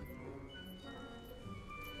reward.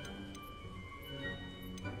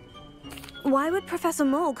 Why would Professor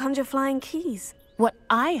Mole conjure flying keys? What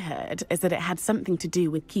I heard is that it had something to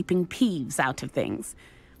do with keeping Peeves out of things.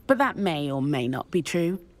 But that may or may not be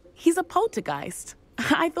true. He's a poltergeist.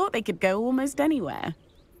 I thought they could go almost anywhere.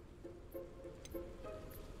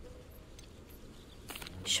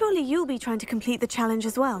 Surely you'll be trying to complete the challenge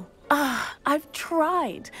as well. I've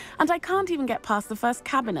tried, and I can't even get past the first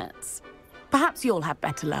cabinets. Perhaps you'll have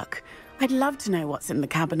better luck. I'd love to know what's in the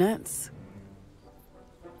cabinets.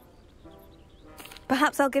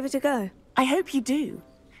 Perhaps I'll give it a go. I hope you do.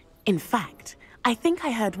 In fact, I think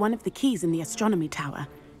I heard one of the keys in the astronomy tower.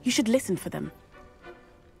 You should listen for them.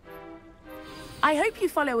 I hope you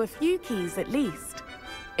follow a few keys at least.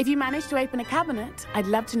 If you manage to open a cabinet, I'd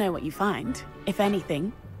love to know what you find, if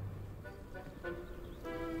anything.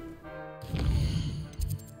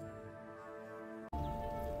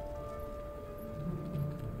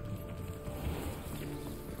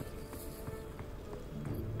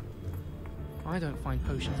 I don't find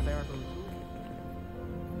potions bearable.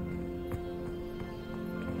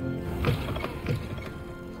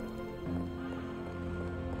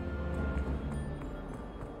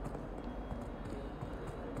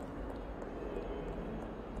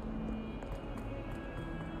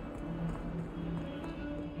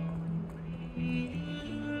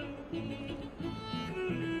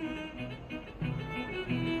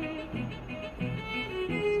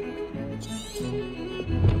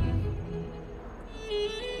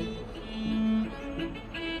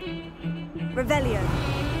 Revelio.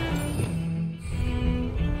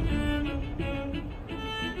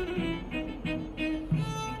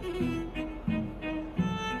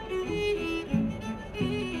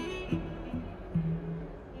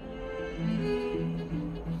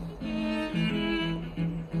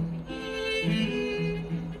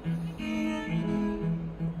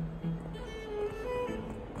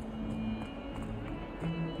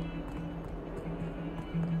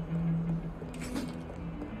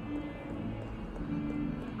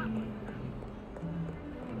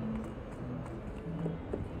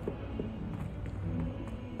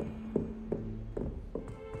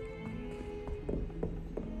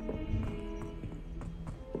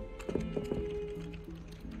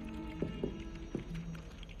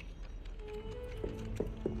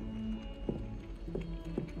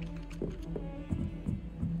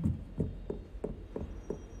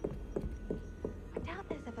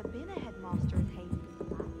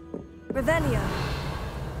 Revelio.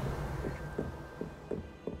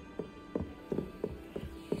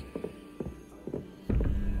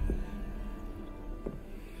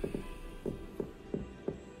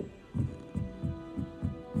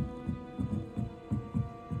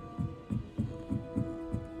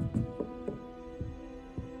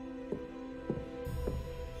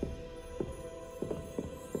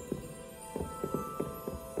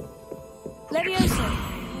 Levioso.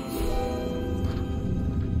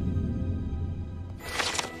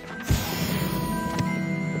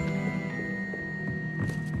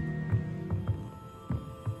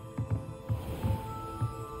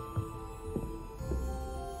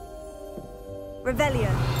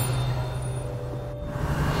 Revelio.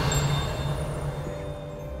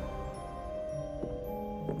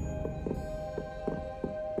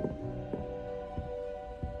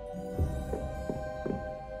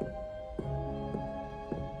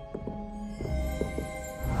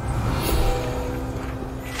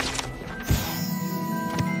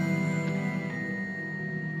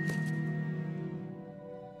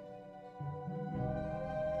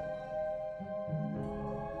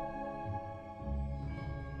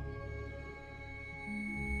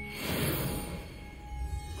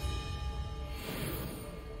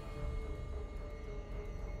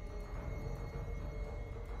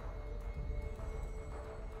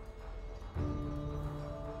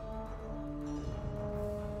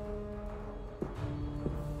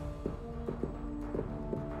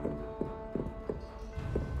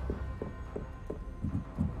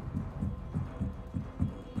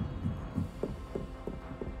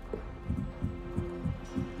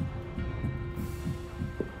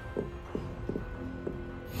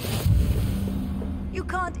 You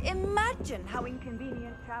can't imagine how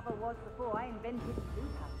inconvenient travel was before I invented blue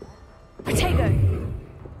powder. Potato!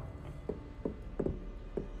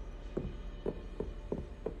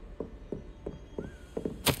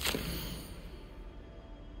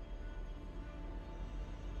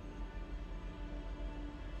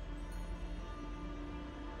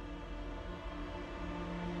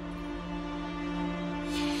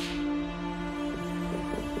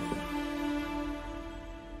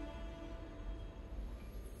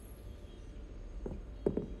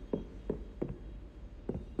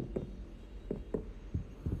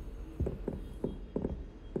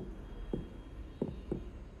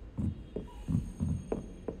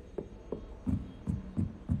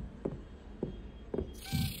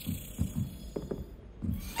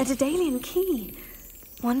 A Daedalian key.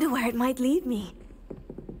 Wonder where it might lead me.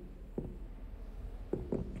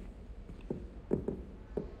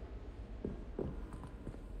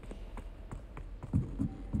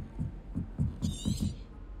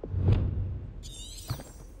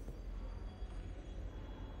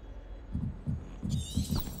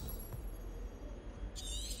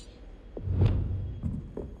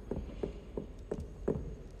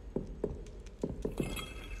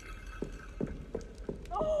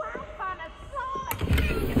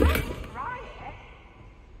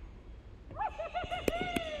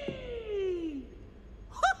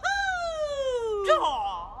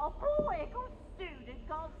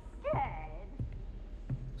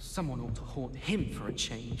 Someone ought to haunt him for a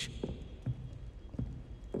change.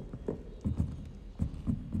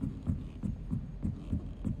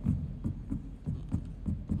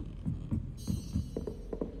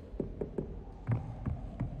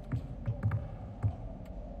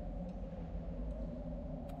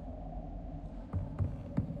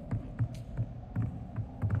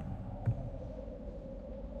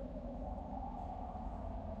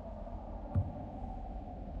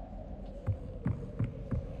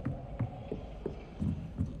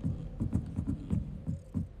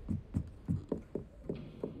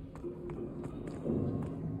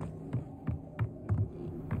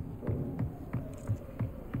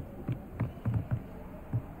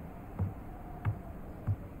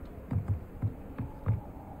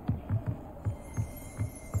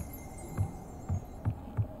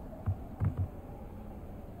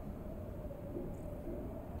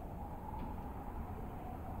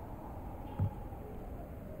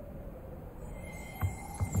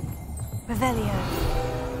 Revelio.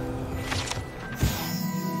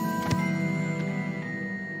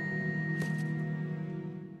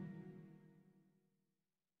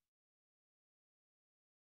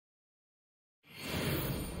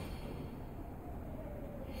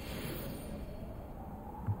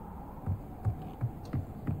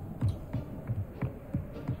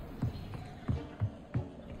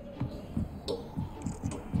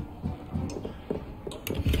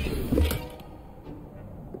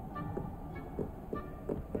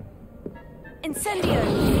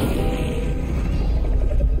 Incendio!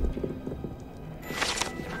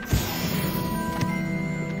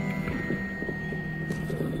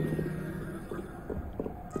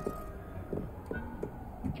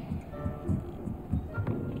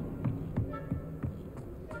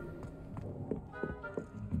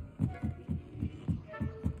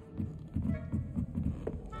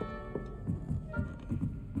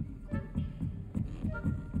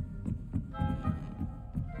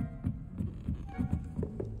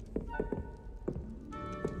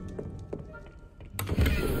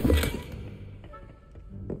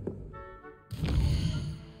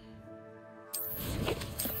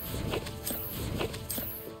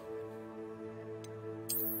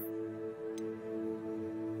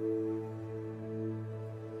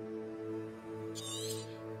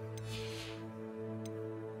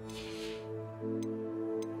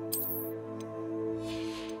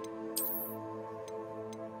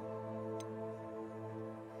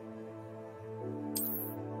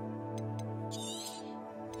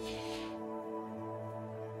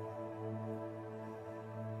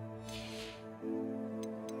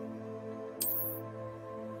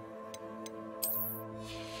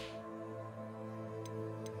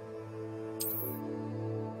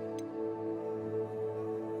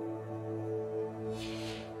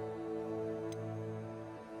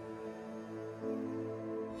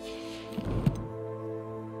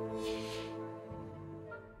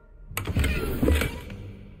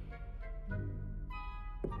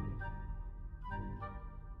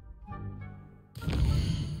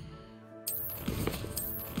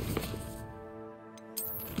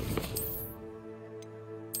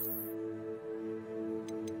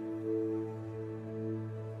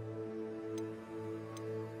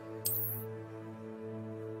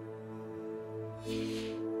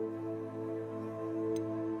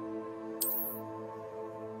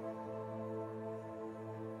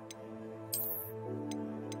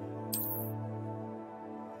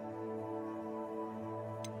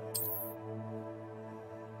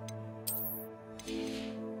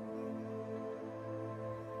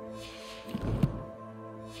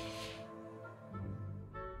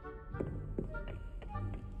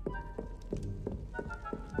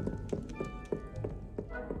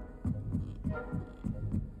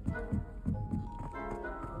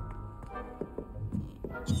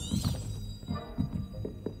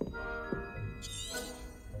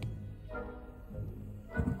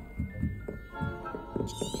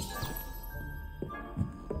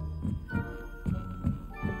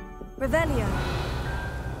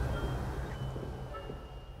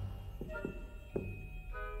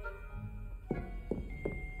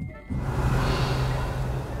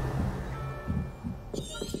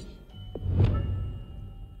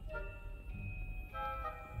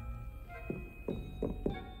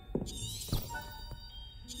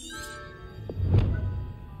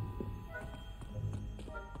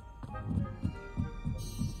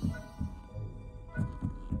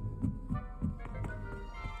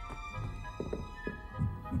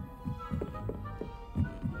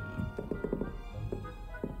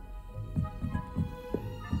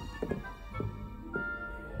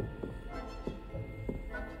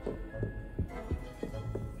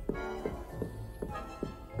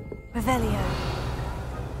 Revelio.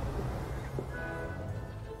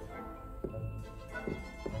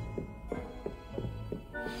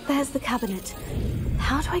 There's the cabinet.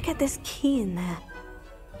 How do I get this key in there?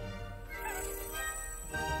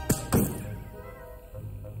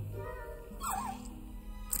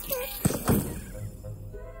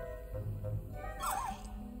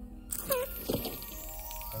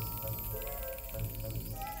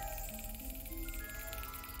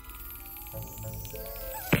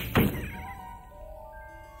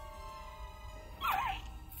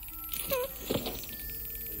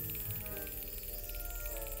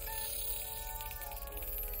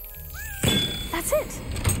 That's it.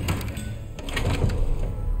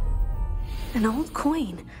 An old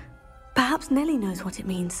coin. Perhaps Nellie knows what it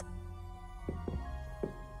means.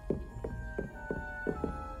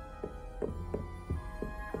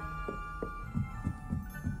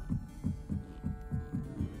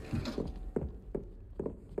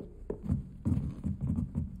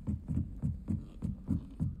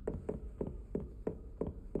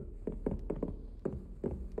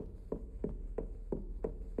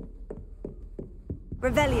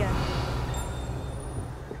 Revelio.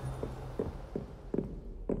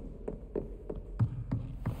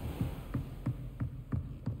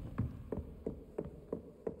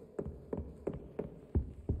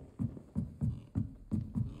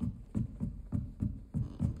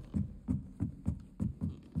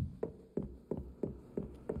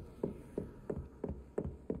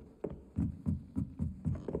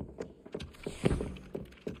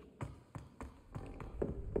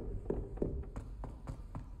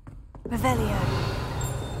 Revelio.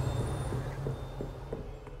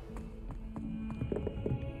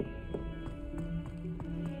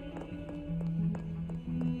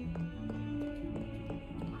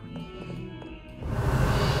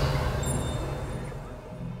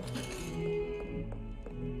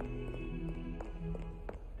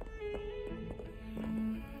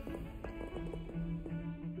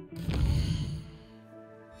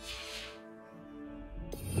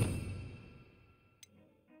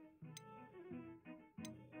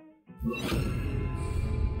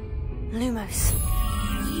 Lumos.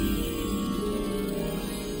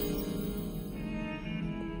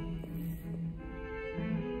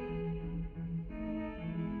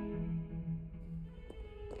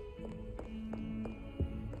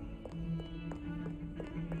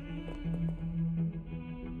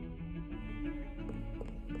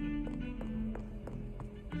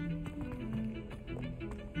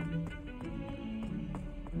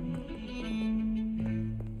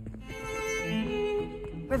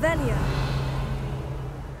 Revelio.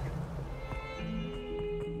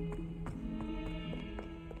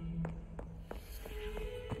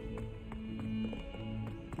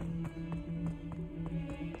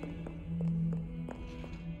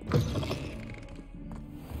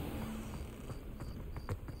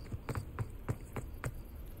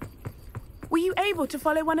 Were you able to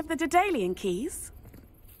follow one of the Daedalian keys?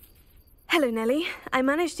 Hello, Nellie. I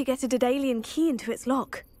managed to get a Daedalian key into its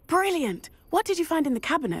lock. Brilliant! What did you find in the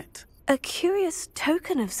cabinet? A curious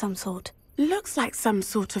token of some sort. Looks like some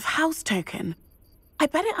sort of house token. I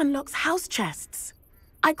bet it unlocks house chests.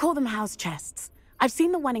 I call them house chests. I've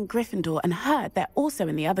seen the one in Gryffindor and heard they're also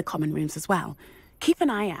in the other common rooms as well. Keep an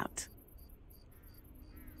eye out.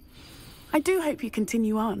 I do hope you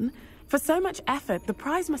continue on. For so much effort, the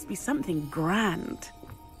prize must be something grand.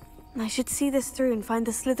 I should see this through and find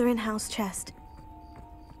the Slytherin house chest.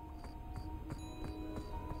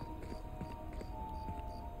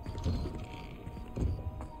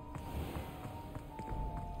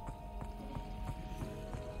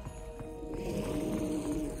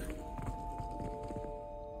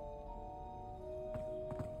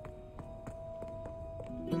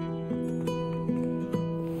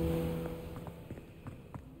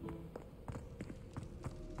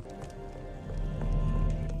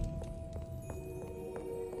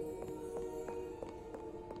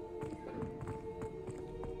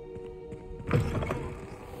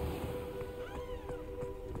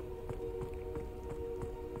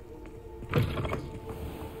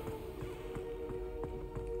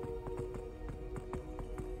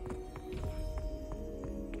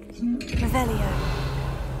 Revelio.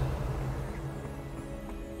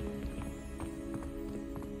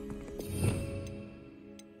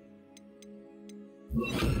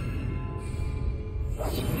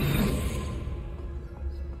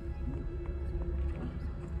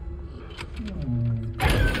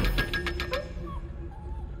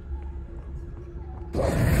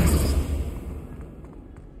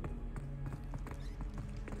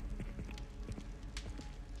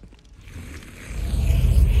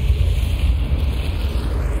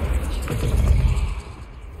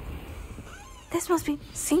 This must be...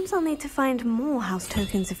 Seems I'll need to find more house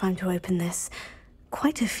tokens if I'm to open this.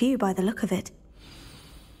 Quite a few by the look of it.